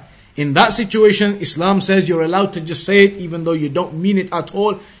die. In that situation, Islam says you're allowed to just say it even though you don't mean it at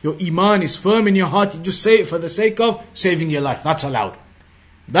all. Your iman is firm in your heart. You just say it for the sake of saving your life. That's allowed.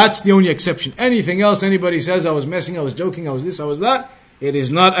 That's the only exception. Anything else anybody says, I was messing, I was joking, I was this, I was that, it is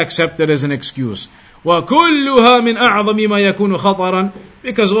not accepted as an excuse. وَكُلُّهَا مِنْ أَعْظَمِ مَا يَكُونُ خَطَرًا,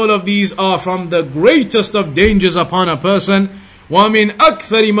 because all of these are from the greatest of dangers upon a person. وَمِنْ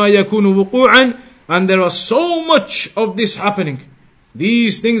أَكْثَرِ مَا يَكُونُ وُقُوعًا, and there are so much of this happening.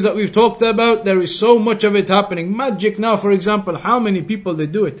 These things that we've talked about, there is so much of it happening. Magic now, for example, how many people they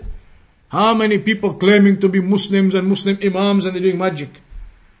do it? How many people claiming to be Muslims and Muslim imams and they're doing magic?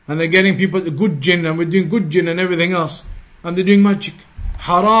 And they're getting people good jinn, and we're doing good jinn and everything else. And they're doing magic.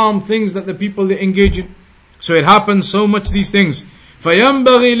 Haram things that the people they engage in. So it happens so much, these things.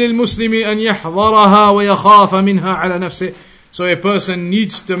 فَيَنْبَغِي لِلْمُسْلِمِ أَنْ يَحْضَرَهَا وَيَخَافَ مِنْهَا عَلَى نَفْسِهِ. So a person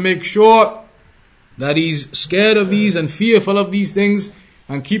needs to make sure that he's scared of these and fearful of these things,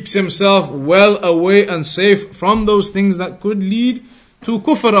 and keeps himself well away and safe from those things that could lead to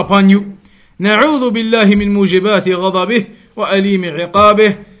kufr upon you. نَعُوذُ بِاللَّهِ مِنْ مُوجِبَاتِ غَضَبِهِ وَأَلِيمِ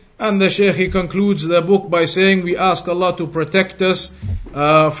عِقَابِهِ. And the Shaykh, he concludes the book by saying, we ask Allah to protect us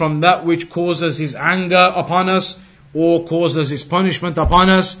from that which causes His anger upon us or causes His punishment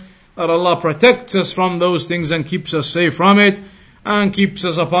upon us. That Allah protects us from those things and keeps us safe from it, and keeps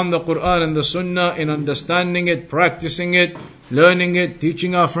us upon the Quran and the Sunnah in understanding it, practicing it, learning it,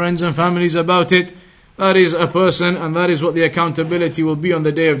 teaching our friends and families about it. That is a person, and that is what the accountability will be on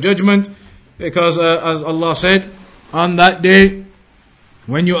the Day of Judgment. Because as Allah said, on that day,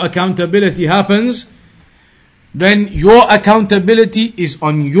 when your accountability happens, then your accountability is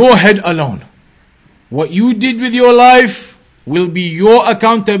on your head alone. What you did with your life will be your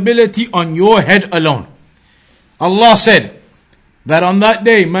accountability on your head alone. Allah said that on that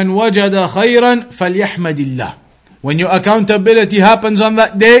day, مَنْ وَجَدَ خَيْرًا فَلْيَحْمَدِ اللَّهِ. When your accountability happens on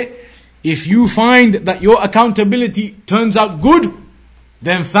that day, if you find that your accountability turns out good,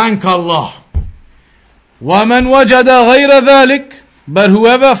 then thank Allah. وَمَنْ وَجَدَ غَيْرَ ذَلِكَ. But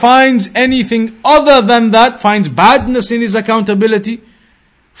whoever finds anything other than that, finds badness in his accountability,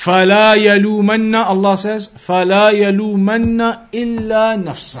 فَلَا يَلُومَنَّ, Allah says, فَلَا يَلُومَنَّ إِلَّا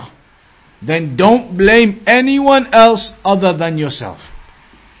نَفْسَهُ. Then don't blame anyone else other than yourself.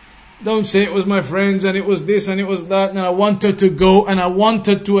 Don't say it was my friends and it was this and it was that and I wanted to go and I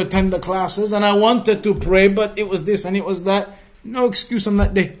wanted to attend the classes and I wanted to pray, but it was this and it was that. No excuse on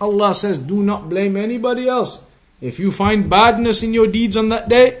that day. Allah says, do not blame anybody else. If you find badness in your deeds on that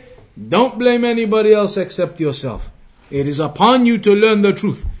day, don't blame anybody else except yourself. It is upon you to learn the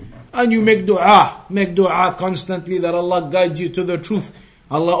truth. And you make dua constantly that Allah guides you to the truth.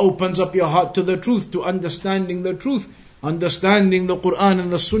 Allah opens up your heart to the truth, to understanding the truth, understanding the Quran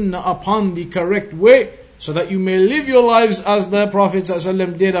and the Sunnah upon the correct way, so that you may live your lives as the Prophet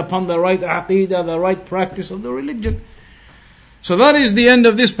ﷺ did, upon the right aqeedah, the right practice of the religion. So that is the end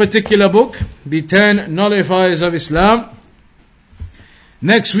of this particular book, the 10 nullifiers of Islam.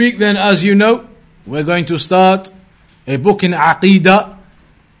 Next week then, as you know, we're going to start a book in Aqeedah.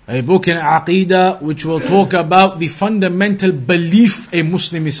 A book in Aqeedah which will talk about the fundamental belief a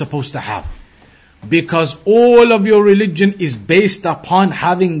Muslim is supposed to have. Because all of your religion is based upon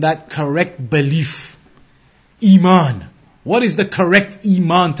having that correct belief. Iman. What is the correct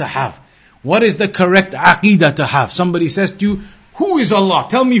Iman to have? What is the correct Aqeedah to have? Somebody says to you, Who is Allah?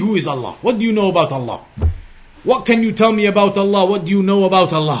 Tell me who is Allah. What do you know about Allah? What can you tell me about Allah? What do you know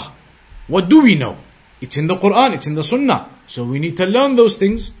about Allah? What do we know? It's in the Quran, it's in the Sunnah. So we need to learn those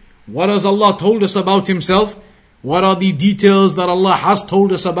things. What has Allah told us about Himself? What are the details that Allah has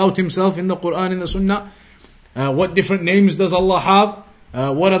told us about Himself in the Quran and the Sunnah? What different names does Allah have?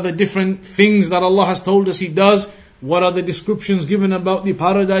 What are the different things that Allah has told us He does? What are the descriptions given about the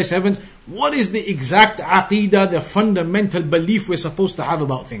paradise, heavens? What is the exact aqeedah, the fundamental belief we're supposed to have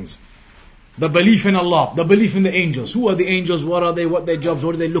about things? The belief in Allah, the belief in the angels. Who are the angels? What are they? What their jobs?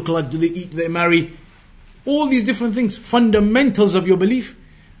 What do they look like? Do they eat? Do they marry? All these different things. Fundamentals of your belief.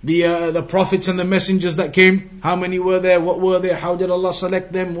 The prophets and the messengers that came. How many were there? What were they? How did Allah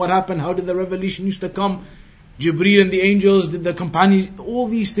select them? What happened? How did the revelation used to come? Jibreel and the angels, did the companions, all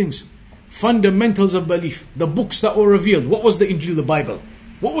these things. Fundamentals of belief. The books that were revealed. What was the Injil, the Bible?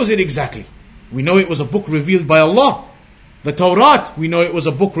 What was it exactly? We know it was a book revealed by Allah. The Tawrat, we know it was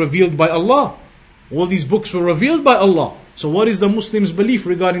a book revealed by Allah. All these books were revealed by Allah. So what is the Muslim's belief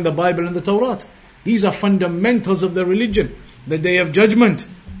regarding the Bible and the Tawrat? These are fundamentals of the religion. The Day of Judgment.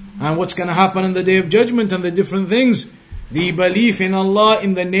 And what's going to happen on the Day of Judgment and the different things. The belief in Allah,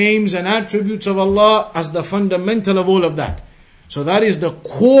 in the names and attributes of Allah as the fundamental of all of that. So that is the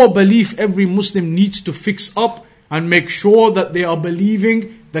core belief every Muslim needs to fix up and make sure that they are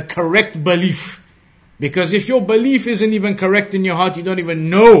believing the correct belief. Because if your belief isn't even correct in your heart, you don't even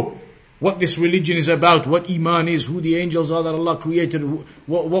know what this religion is about, what Iman is, who the angels are that Allah created,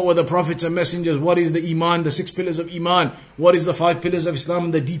 what were the prophets and messengers, what is the Iman, the 6 pillars of Iman, what is the 5 pillars of Islam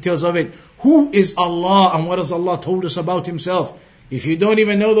and the details of it. Who is Allah and what has Allah told us about Himself? If you don't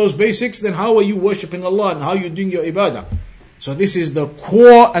even know those basics, then how are you worshipping Allah and how are you doing your ibadah? So this is the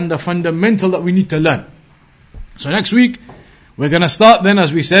core and the fundamental that we need to learn. So next week, we're going to start then,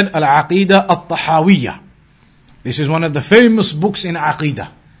 as we said, Al-Aqidah At-Tahawiyah. This is one of the famous books in Aqidah.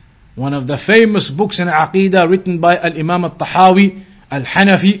 One of the famous books in Aqidah written by Al-Imam At-Tahawi,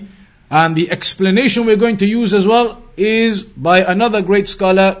 Al-Hanafi. And the explanation we're going to use as well is by another great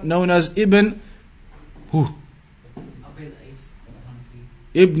scholar known as Ibn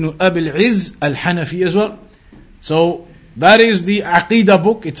Abil Izz Al-Hanafi as well. So that is the Aqidah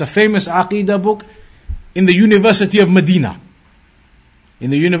book. It's a famous Aqidah book in the University of Medina. In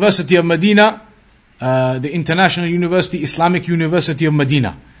the University of Medina, the International University, Islamic University of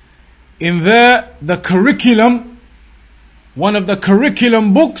Medina. In there, the curriculum, one of the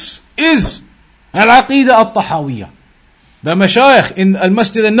curriculum books is Al-Aqidah At-Tahawiyah. The Mashayikh in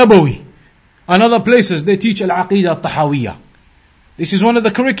Al-Masjid Al-Nabawi and other places, they teach Al-Aqidah At-Tahawiyah. This is one of the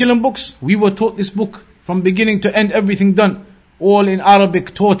curriculum books. We were taught this book from beginning to end, everything done. All in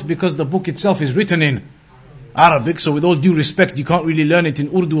Arabic taught because the book itself is written in Arabic. So with all due respect, you can't really learn it in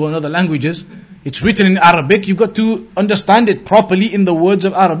Urdu or other languages. It's written in Arabic. You've got to understand it properly in the words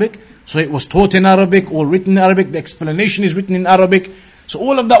of Arabic. So it was taught in Arabic or written in Arabic. The explanation is written in Arabic. So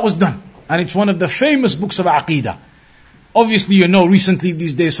all of that was done. And it's one of the famous books of Aqidah. Obviously, you know, recently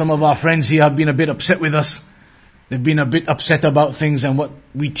these days, some of our friends here have been a bit upset with us. They've been a bit upset about things and what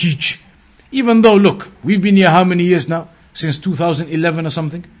we teach. Even though, look, we've been here how many years now? Since 2011 or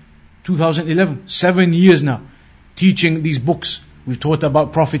something? 2011. 7 years now. Teaching these books. We've taught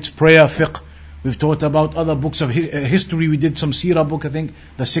about Prophet's prayer, fiqh. We've taught about other books of history. We did some seerah book, I think.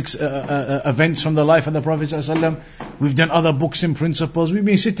 The 6 events from the life of the Prophet ﷺ. We've done other books and principles. We've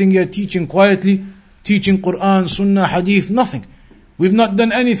been sitting here teaching quietly. Teaching Quran, Sunnah, Hadith, nothing. We've not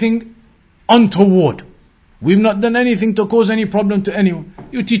done anything untoward. We've not done anything to cause any problem to anyone.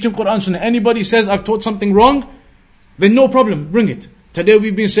 You're teaching Quran, Sunnah. Anybody says, I've taught something wrong, then no problem, bring it. Today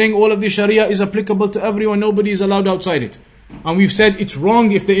we've been saying all of the Sharia is applicable to everyone, nobody is allowed outside it. And we've said it's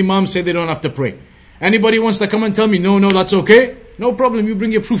wrong if the Imams say they don't have to pray. Anybody wants to come and tell me, no, that's okay? No problem, you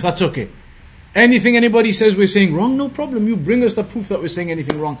bring your proof, that's okay. Anything anybody says we're saying wrong, no problem, you bring us the proof that we're saying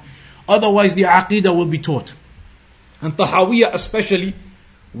anything wrong. Otherwise the Aqidah will be taught. And Tahawiyah especially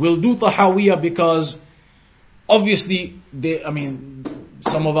will do Tahawiyah because obviously,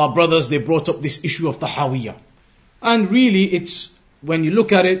 some of our brothers, they brought up this issue of Tahawiyah. And really, it's, when you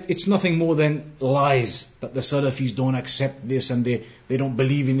look at it, it's nothing more than lies. That the Salafis don't accept this and they don't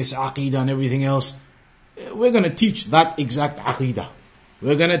believe in this Aqidah and everything else. We're going to teach that exact Aqidah.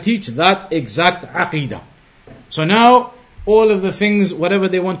 We're going to teach that exact Aqidah. So now, all of the things, whatever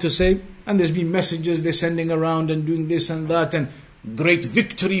they want to say, and there's been messages they're sending around and doing this and that, and great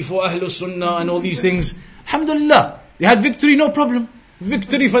victory for Ahlul Sunnah and all these things. Alhamdulillah, they had victory, no problem.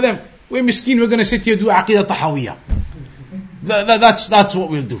 Victory for them. We're miskin, we're going to sit here do Aqidah Tahawiyah. That's what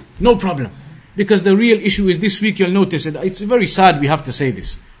we'll do. No problem. Because the real issue is this week, you'll notice it. It's very sad we have to say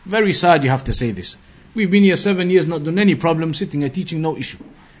this. Very sad you have to say this. We've been here 7 years, not done any problem, sitting and teaching, no issue.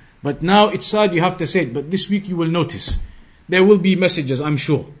 But now it's sad you have to say it, but this week you will notice, there will be messages, I'm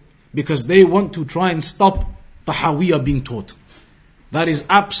sure, because they want to try and stop Tahawiyah being taught. That is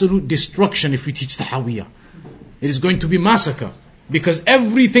absolute destruction if we teach Tahawiyah. It is going to be massacre. Because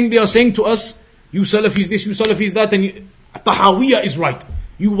everything they are saying to us, you Salafis this, you Salafis that, and Tahawiyah is right.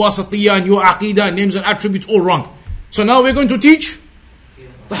 You Wasatiyah and your Aqidah, names and attributes, all wrong. So now we're going to teach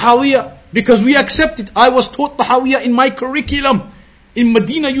Tahawiyah. Because we accept it. I was taught Tahawiyah in my curriculum. In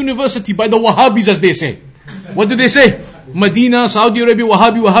Medina University by the Wahhabis, as they say. What do they say? Medina, Saudi Arabia,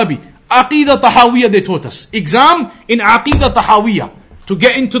 Wahhabi. Aqidah Tahawiyah they taught us. Exam in Aqidah Tahawiyah. To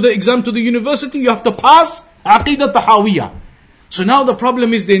get into the exam to the university, you have to pass Aqidah Tahawiyah. So now the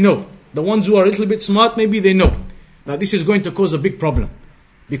problem is they know. The ones who are a little bit smart, maybe they know. Now this is going to cause a big problem.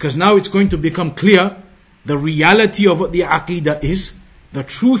 Because now it's going to become clear the reality of what the Aqidah is, the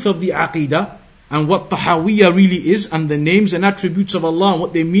truth of the Aqidah, and what Tahawiyah really is, and the names and attributes of Allah, and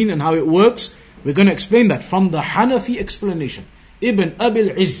what they mean and how it works. We're going to explain that from the Hanafi explanation. Ibn Abil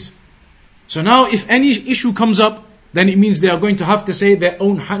Izz. So now if any issue comes up, then it means they are going to have to say their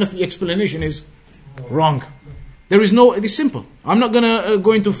own Hanafi explanation is wrong. There is no, it is simple. I'm not going to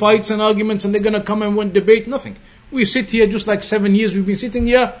go into fights and arguments and they're going to come and want debate, nothing. We sit here just like 7 years we've been sitting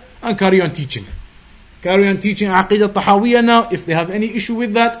here and carry on teaching. Carry on teaching Aqidah Tahawiyah now. If they have any issue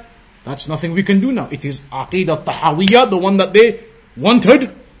with that, that's nothing we can do now. It is Aqidah Tahawiyah, the one that they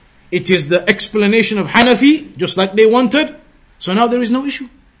wanted. It is the explanation of Hanafi, just like they wanted. So now there is no issue.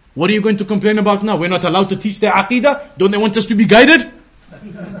 What are you going to complain about now? We're not allowed to teach their Aqidah? Don't they want us to be guided?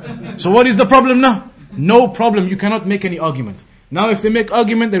 So what is the problem now? No problem. You cannot make any argument. Now if they make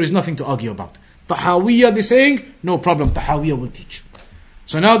argument, there is nothing to argue about. Tahawiyah, they're saying, no problem. Tahawiyah will teach.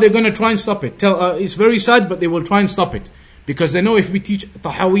 So now they're going to try and stop it. It's very sad, but they will try and stop it. Because they know if we teach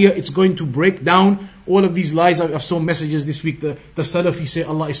Tahawiyah, it's going to break down all of these lies. I saw messages this week. The Salafi say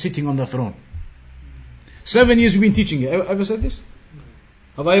Allah is sitting on the throne. 7 years we've been teaching it. Ever said this?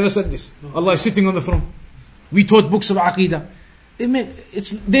 Have I ever said this? Allah is sitting on the throne. We taught books of Aqidah.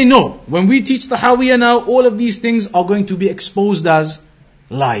 They know. When we teach Tahawiyah now, all of these things are going to be exposed as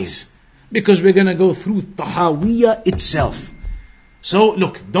lies. Because we're going to go through Tahawiyah itself. So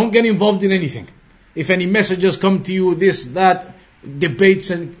look, don't get involved in anything. If any messages come to you, this, that, debates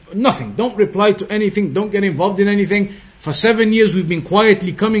and nothing. Don't reply to anything. Don't get involved in anything. For 7 years we've been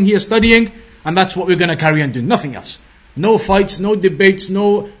quietly coming here studying, and that's what we're going to carry on doing. Nothing else. No fights, no debates,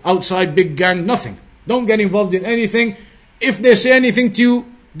 no outside big gang, nothing. Don't get involved in anything. If they say anything to you,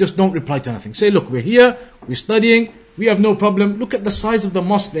 just don't reply to nothing. Say, look, we're here, we're studying, we have no problem. Look at the size of the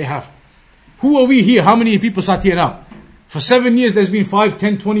mosque they have. Who are we here? How many people sat here now? For 7 years there's been 5,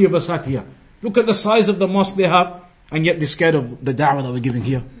 10, 20 of us sat here. Look at the size of the mosque they have, and yet they're scared of the da'wah that we're giving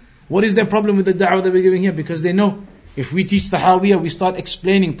here. What is their problem with the da'wah that we're giving here? Because they know, if we teach Tahawiyah, we start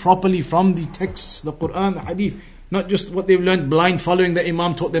explaining properly from the texts, the Quran, the Hadith, not just what they've learned blind, following the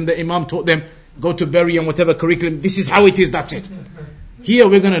Imam taught them, go to Bury and whatever curriculum, this is how it is, that's it. Here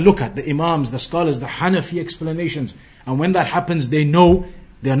we're going to look at the Imams, the scholars, the Hanafi explanations, and when that happens, they know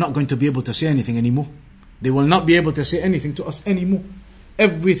they are not going to be able to say anything anymore. They will not be able to say anything to us anymore.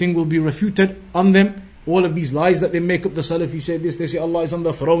 Everything will be refuted on them. All of these lies that they make up, the Salafi say this, they say Allah is on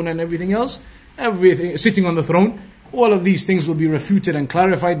the throne and everything else. Everything, sitting on the throne. All of these things will be refuted and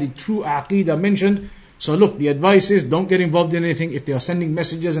clarified. The true Aqidah mentioned. So look, the advice is don't get involved in anything. If they are sending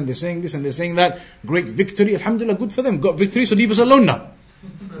messages and they're saying this and they're saying that, great victory, alhamdulillah, good for them. Got victory, so leave us alone now.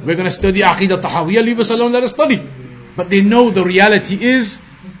 We're going to study Aqidah Tahawiyah, leave us alone, let us study. But they know the reality is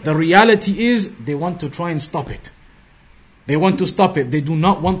they want to try and stop it. They want to stop it. They do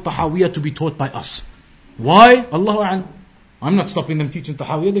not want Tahawiyah to be taught by us. Why? Allahu A'lam. I'm not stopping them teaching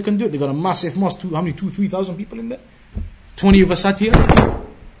Tahawiyah. They can do it. They got a massive mosque. How many? 2,000-3,000 people in there? 20 of us sat here.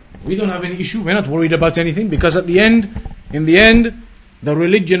 We don't have any issue. We're not worried about anything. Because in the end, the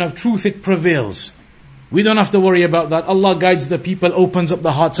religion of truth, it prevails. We don't have to worry about that. Allah guides the people, opens up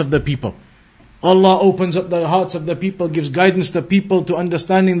the hearts of the people. Allah opens up the hearts of the people, gives guidance to people to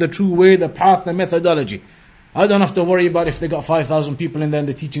understanding the true way, the path, the methodology. I don't have to worry about if they got 5,000 people in there and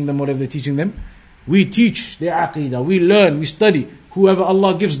they're teaching them whatever they're teaching them. We teach their Aqidah, we learn, we study. Whoever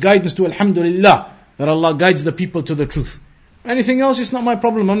Allah gives guidance to, alhamdulillah, that Allah guides the people to the truth. Anything else, it's not my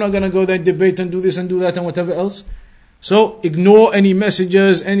problem. I'm not going to go there and debate and do this and do that and whatever else. So ignore any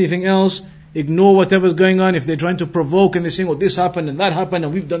messages, anything else. Ignore whatever's going on. If they're trying to provoke and they're saying, oh, this happened and that happened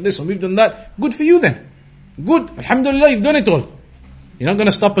and we've done this and we've done that. Good for you then. Good. Alhamdulillah, you've done it all. You're not going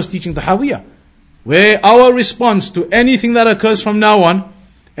to stop us teaching Tahawiyah. Where our response to anything that occurs from now on,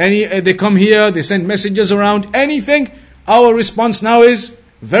 they come here, they send messages around, anything, our response now is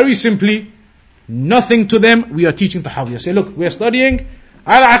very simply, nothing to them, we are teaching Tahawiyah. Say, look, we are studying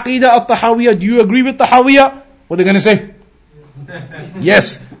Al-Aqidah Al-Tahawiyah. Do you agree with Tahawiyah? What are they going to say?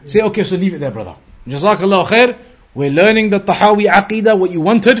 Yes. Say, okay, so leave it there, brother. Jazakallah khair. We're learning the Tahawi Aqidah, what you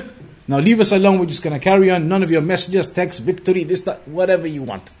wanted. Now leave us alone, we're just going to carry on. None of your messages, text, victory, this, that, whatever you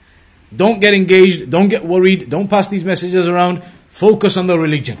want. Don't get engaged, don't get worried, don't pass these messages around. Focus on the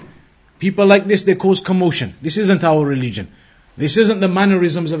religion. People like this, they cause commotion. This isn't our religion. This isn't the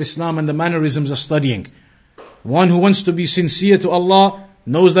mannerisms of Islam and the mannerisms of studying. One who wants to be sincere to Allah,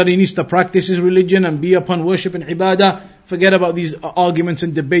 knows that he needs to practice his religion and be upon worship and ibadah. Forget about these arguments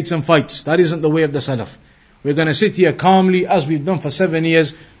and debates and fights. That isn't the way of the Salaf. We're going to sit here calmly, as we've done for 7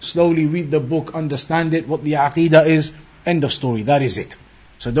 years, slowly read the book, understand it, what the Aqidah is, end of story. That is it.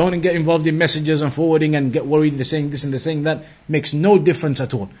 So don't get involved in messages and forwarding and get worried, they're saying this and they're saying that. Makes no difference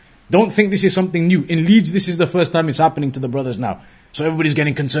at all. Don't think this is something new. In Leeds, this is the first time it's happening to the brothers now. So everybody's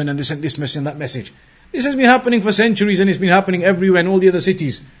getting concerned and this message and that message. This has been happening for centuries and it's been happening everywhere in all the other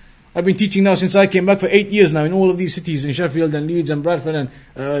cities. I've been teaching now since I came back for 8 years now in all of these cities, in Sheffield and Leeds and Bradford and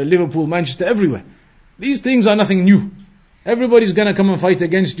Liverpool, Manchester, everywhere. These things are nothing new. Everybody's going to come and fight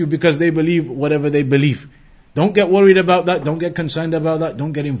against you because they believe whatever they believe. Don't get worried about that. Don't get concerned about that.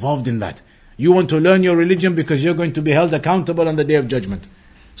 Don't get involved in that. You want to learn your religion because you're going to be held accountable on the Day of Judgment.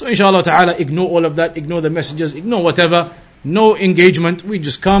 So inshallah ta'ala, ignore all of that. Ignore the messages. Ignore whatever. No engagement. We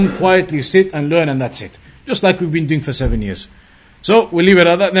just come, quietly sit and learn and that's it. Just like we've been doing for 7 years. So we'll leave it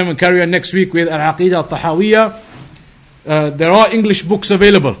at that. Then we'll carry on next week with Al-Aqidah Al-Tahawiyah. There are English books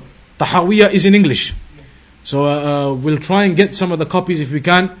available. Tahawiyah is in English. So we'll try and get some of the copies if we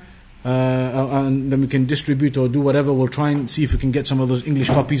can. And then we can distribute or do whatever. We'll try and see if we can get some of those English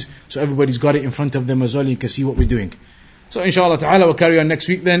copies so everybody's got it in front of them as well. You can see what we're doing. So inshallah ta'ala, we'll carry on next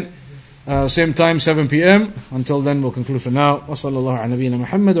week then. Same time, 7 p.m. Until then, we'll conclude for now. Wa sallallahu ala nabiyyina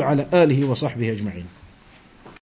Muhammad wa ala alihi wa sahbihi ajma'in.